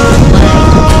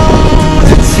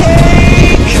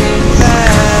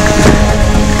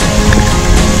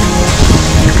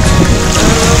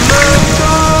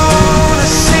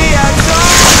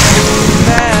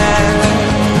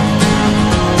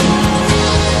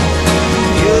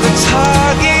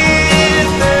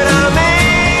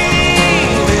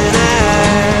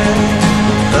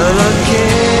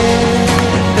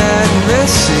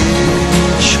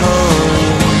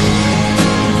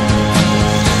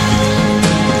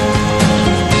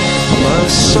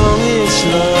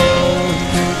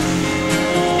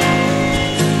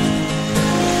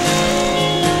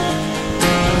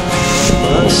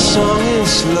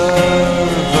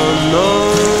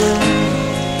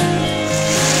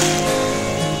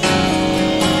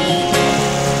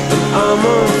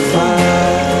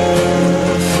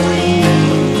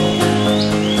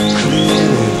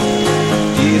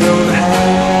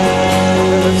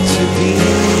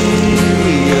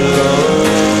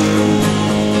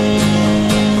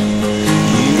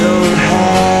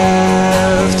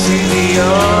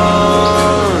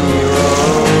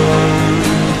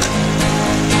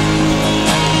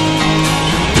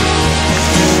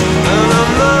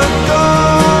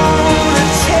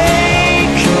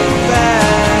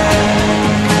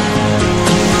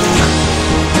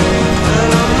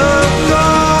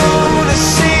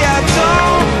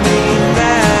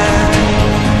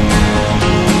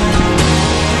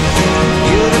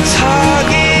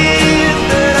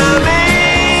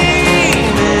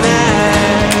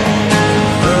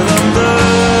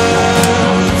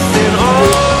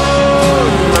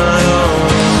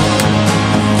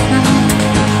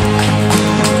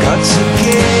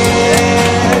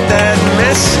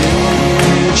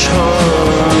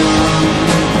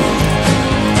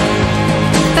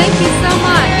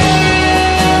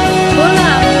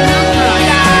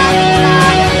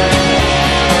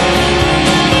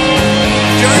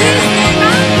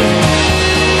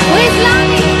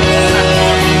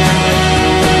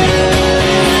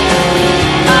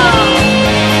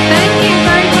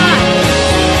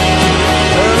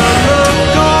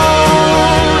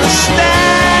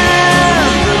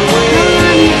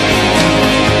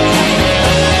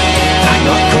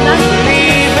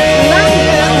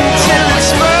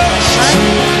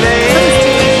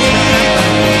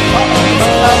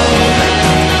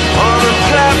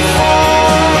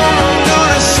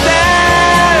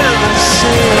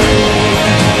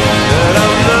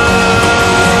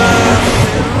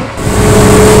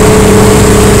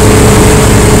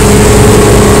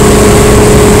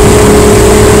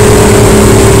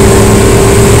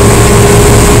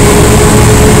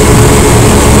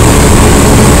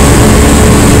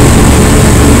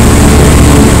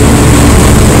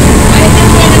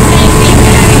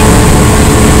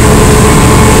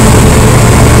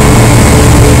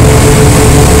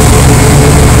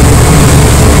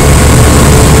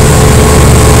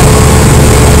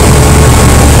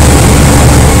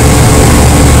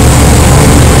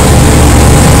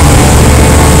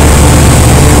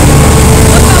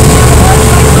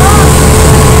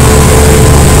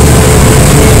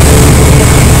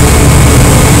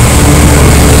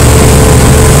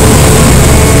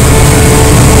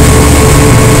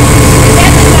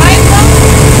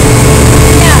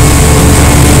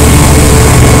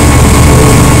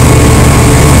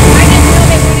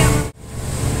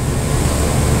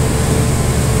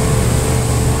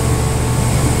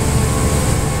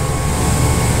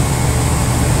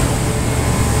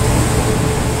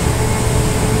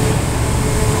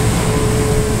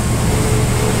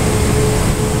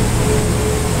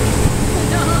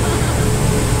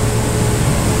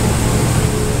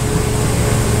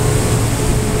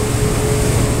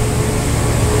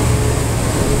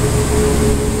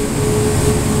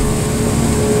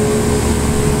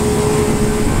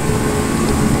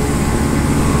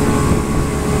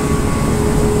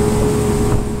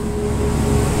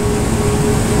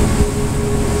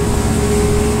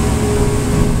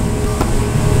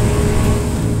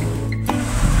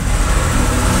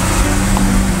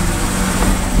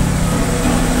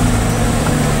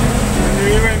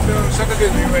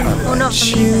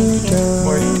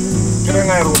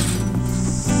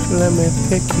 Let me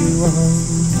pick you on.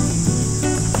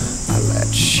 I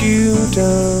let you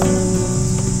down.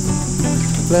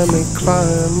 Let me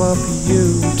climb up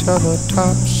you to the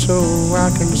top so I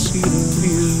can see the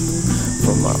view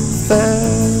from up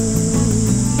there.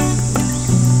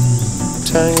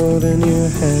 Tangled in your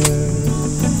hair.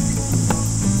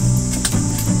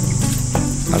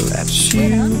 you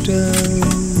down.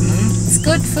 It's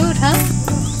good food, huh?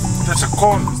 That's a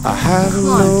corn. I have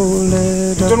no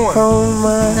lead upon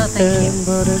my hand,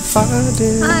 but if I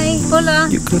did, Hi, Bola.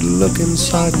 you could look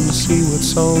inside and see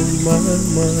what's on my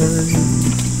mind.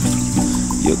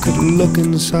 You could look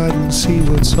inside and see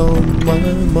what's on my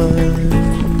mind.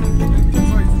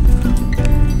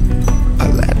 I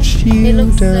let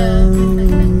you down.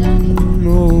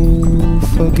 Oh,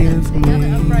 forgive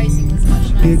me.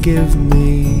 You give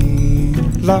me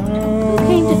love. Who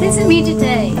came to visit me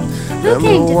today? Who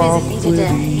came to visit me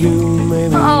today?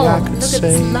 Oh, look at this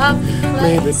lovely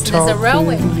place. There's a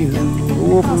railway right there.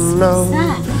 Oh, so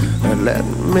sad. And let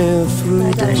me through.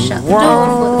 I gotta shut the door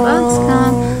before the bugs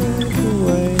come.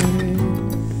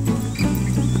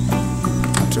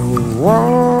 To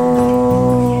walk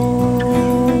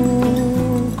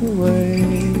away.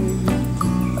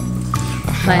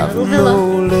 I have no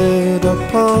lid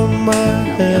upon my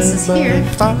head, but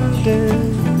if I did,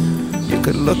 you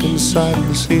could look inside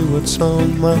and see what's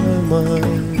on my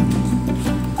mind.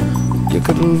 You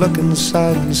could look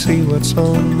inside and see what's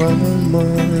on my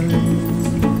mind.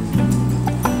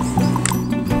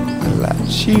 I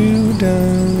let you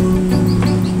down.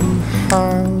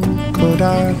 How could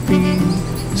I be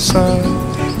such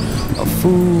a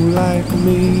fool like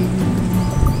me?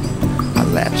 I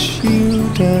let you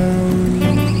down,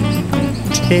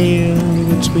 tail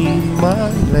between my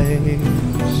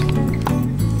legs.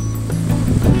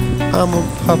 I'm a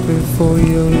puppet for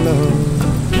your love.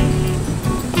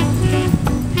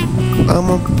 I'm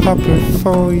a puppet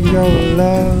for your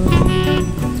love.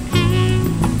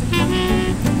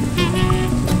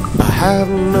 I have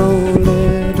no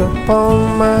lid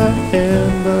upon my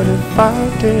hand, but if I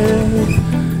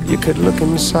did, you could look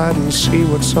inside and see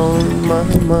what's on my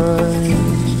mind.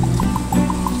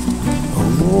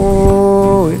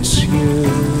 Oh, it's you.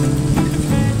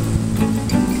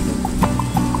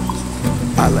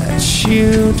 I let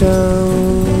you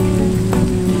down.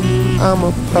 I'm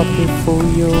a puppet for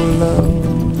your love.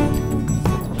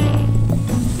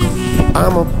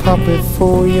 I'm a puppet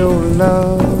for your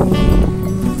love.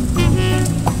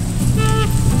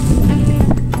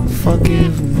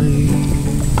 Forgive me.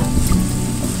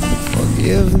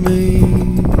 Forgive me.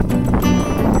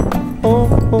 Oh,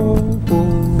 oh, oh.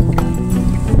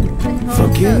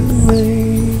 Forgive me.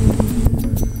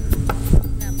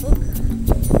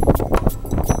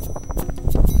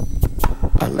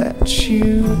 I let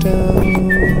you down.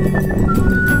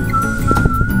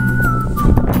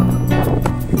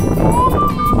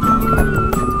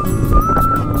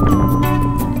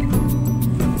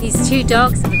 These two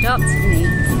dogs have adopted me.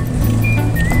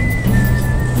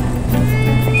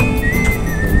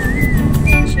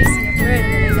 They're chasing a bird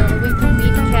and they got to wait for me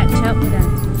to catch up with them.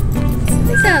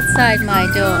 It's outside my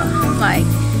door, my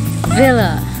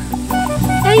villa.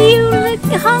 Are you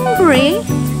hungry?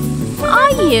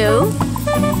 Are you?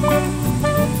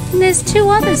 And there's two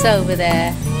others over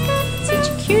there. Such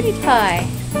a cutie pie.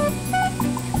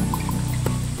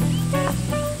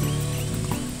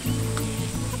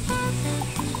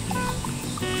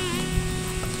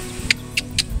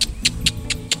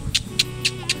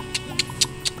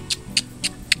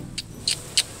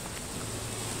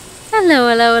 Hello,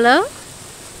 hello, hello.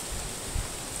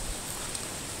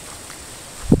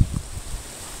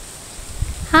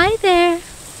 Hi there.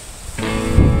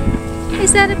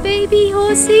 Is that a baby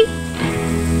horsey?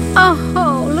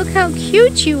 Oh, look how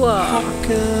cute you are.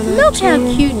 Look how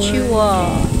cute you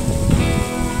are.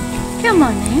 Come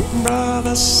on in.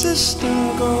 Brother, sister,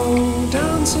 go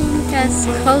dancing. That's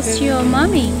close to your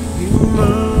mummy.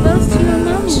 Close to your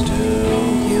mummy.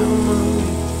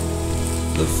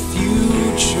 The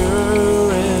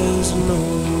future is no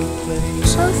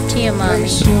place. Close to your mommy.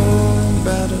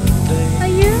 Are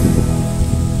you?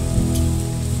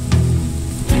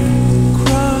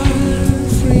 Cry,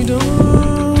 freedom,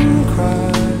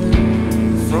 cry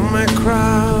from a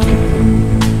crowd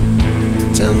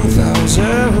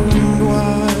 10,000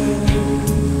 wide.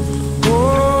 Oh,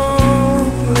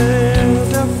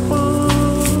 let up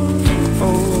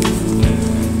oh,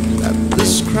 that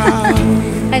this crowd.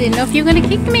 I didn't know if you were going to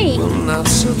kick me.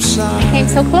 Came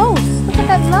so close. Look at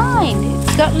that line.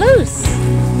 It's got loose.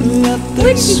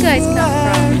 Where did you guys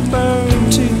come from?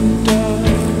 To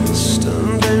dust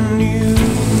and then you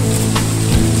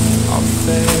are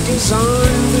fair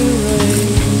design the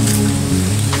rain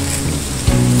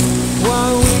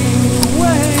while we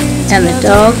wait. And the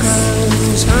dogs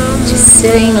just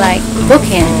sitting like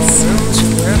bookends.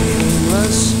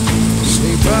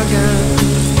 Sleep again.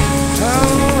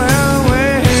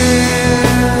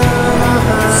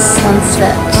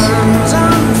 Sunset.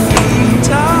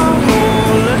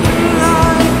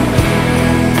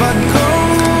 But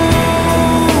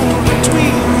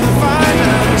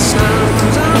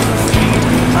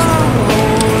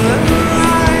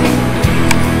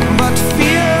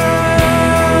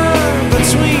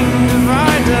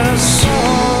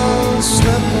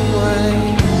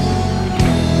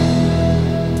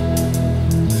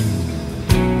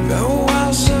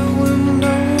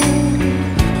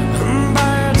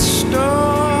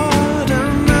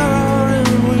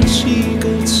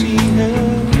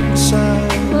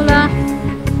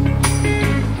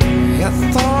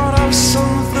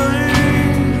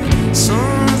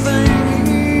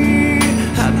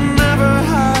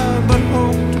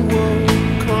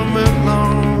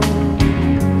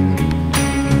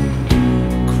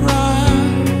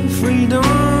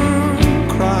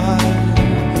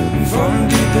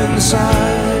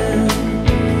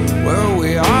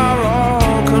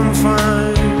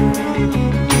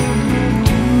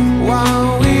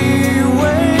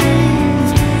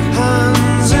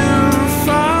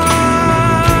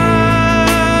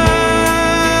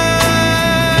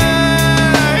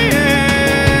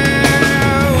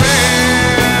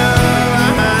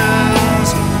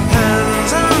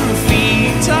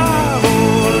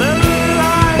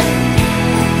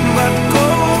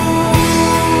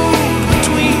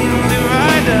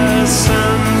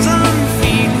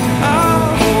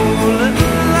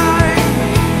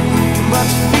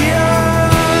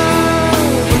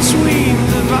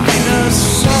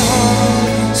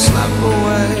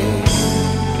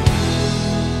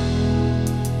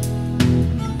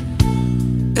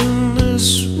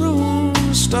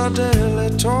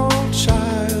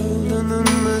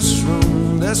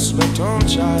small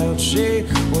child, she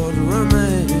would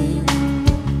remain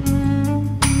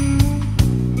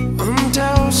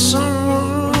until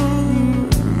someone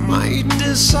might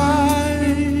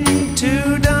decide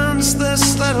to dance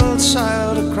this little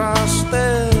child across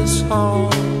this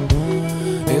hall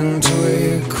into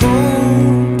a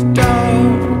cold,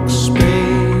 dark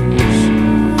space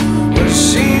where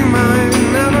she might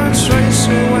never trace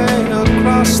her way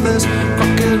across this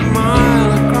crooked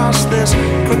mile, across this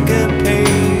crooked page.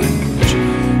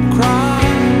 Cry,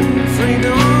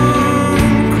 freedom,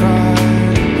 cry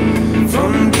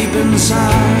from deep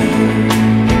inside.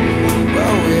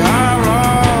 Well, we are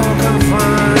all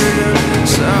confined,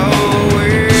 so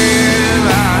we're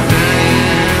our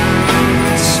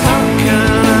hands. How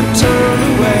can I turn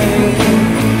away?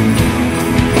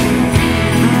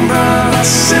 Brother,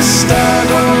 sister,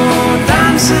 go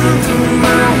dancing through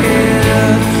my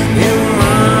head. You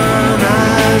mine, I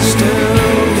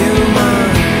still you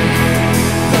mine.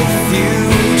 The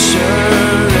future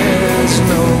is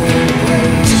no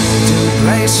place to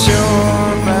place your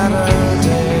better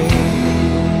day.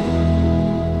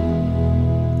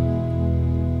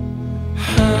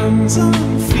 Hands and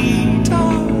feet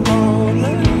are all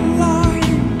in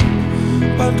line,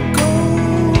 but go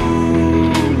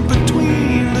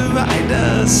between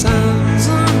dividers. Hands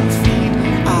and feet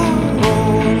are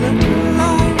all in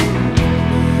line,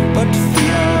 but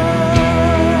fear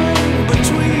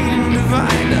between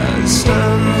dividers.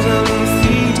 Hands and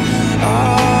feet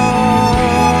are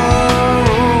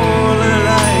all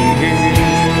alike.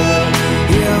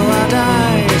 Hear what I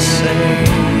say,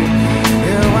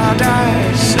 hear what I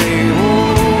say.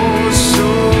 Oh, so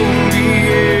be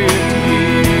it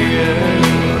here.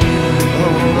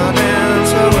 Oh, I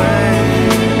dance away.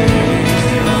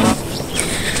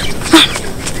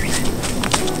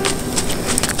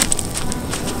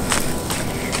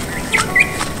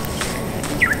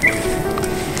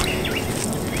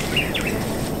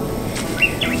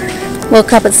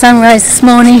 Woke up at sunrise this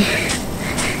morning.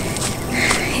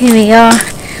 Here we are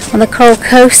on the coral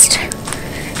coast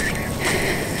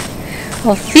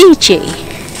of Fiji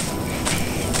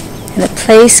in a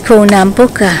place called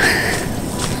Nambuka.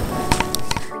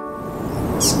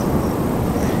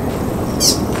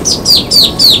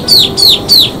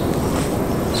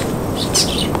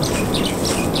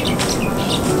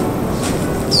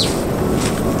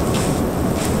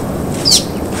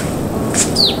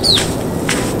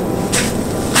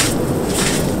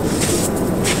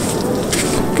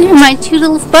 They're my two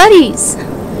little buddies.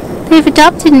 They've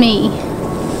adopted me.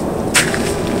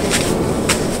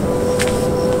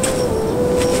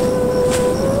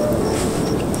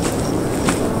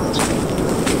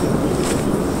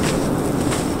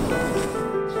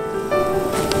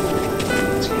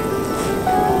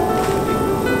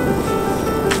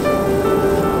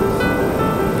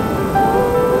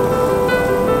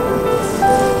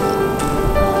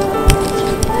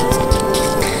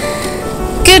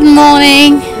 Good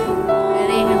morning.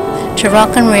 Ready to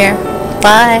rock and rear.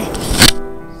 Bye.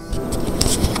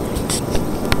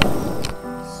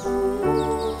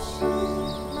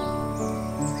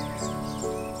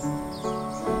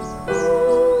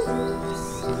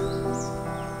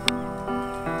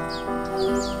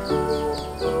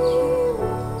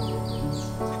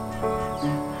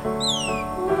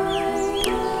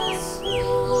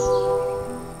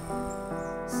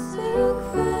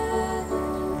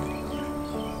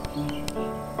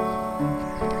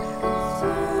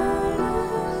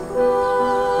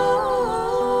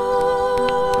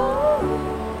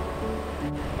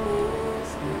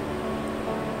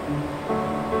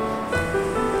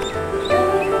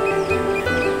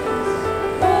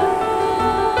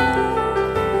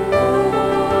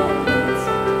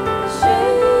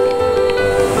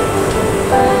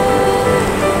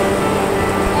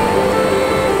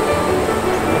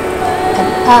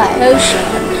 Ocean.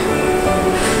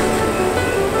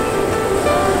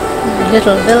 My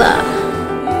little villa.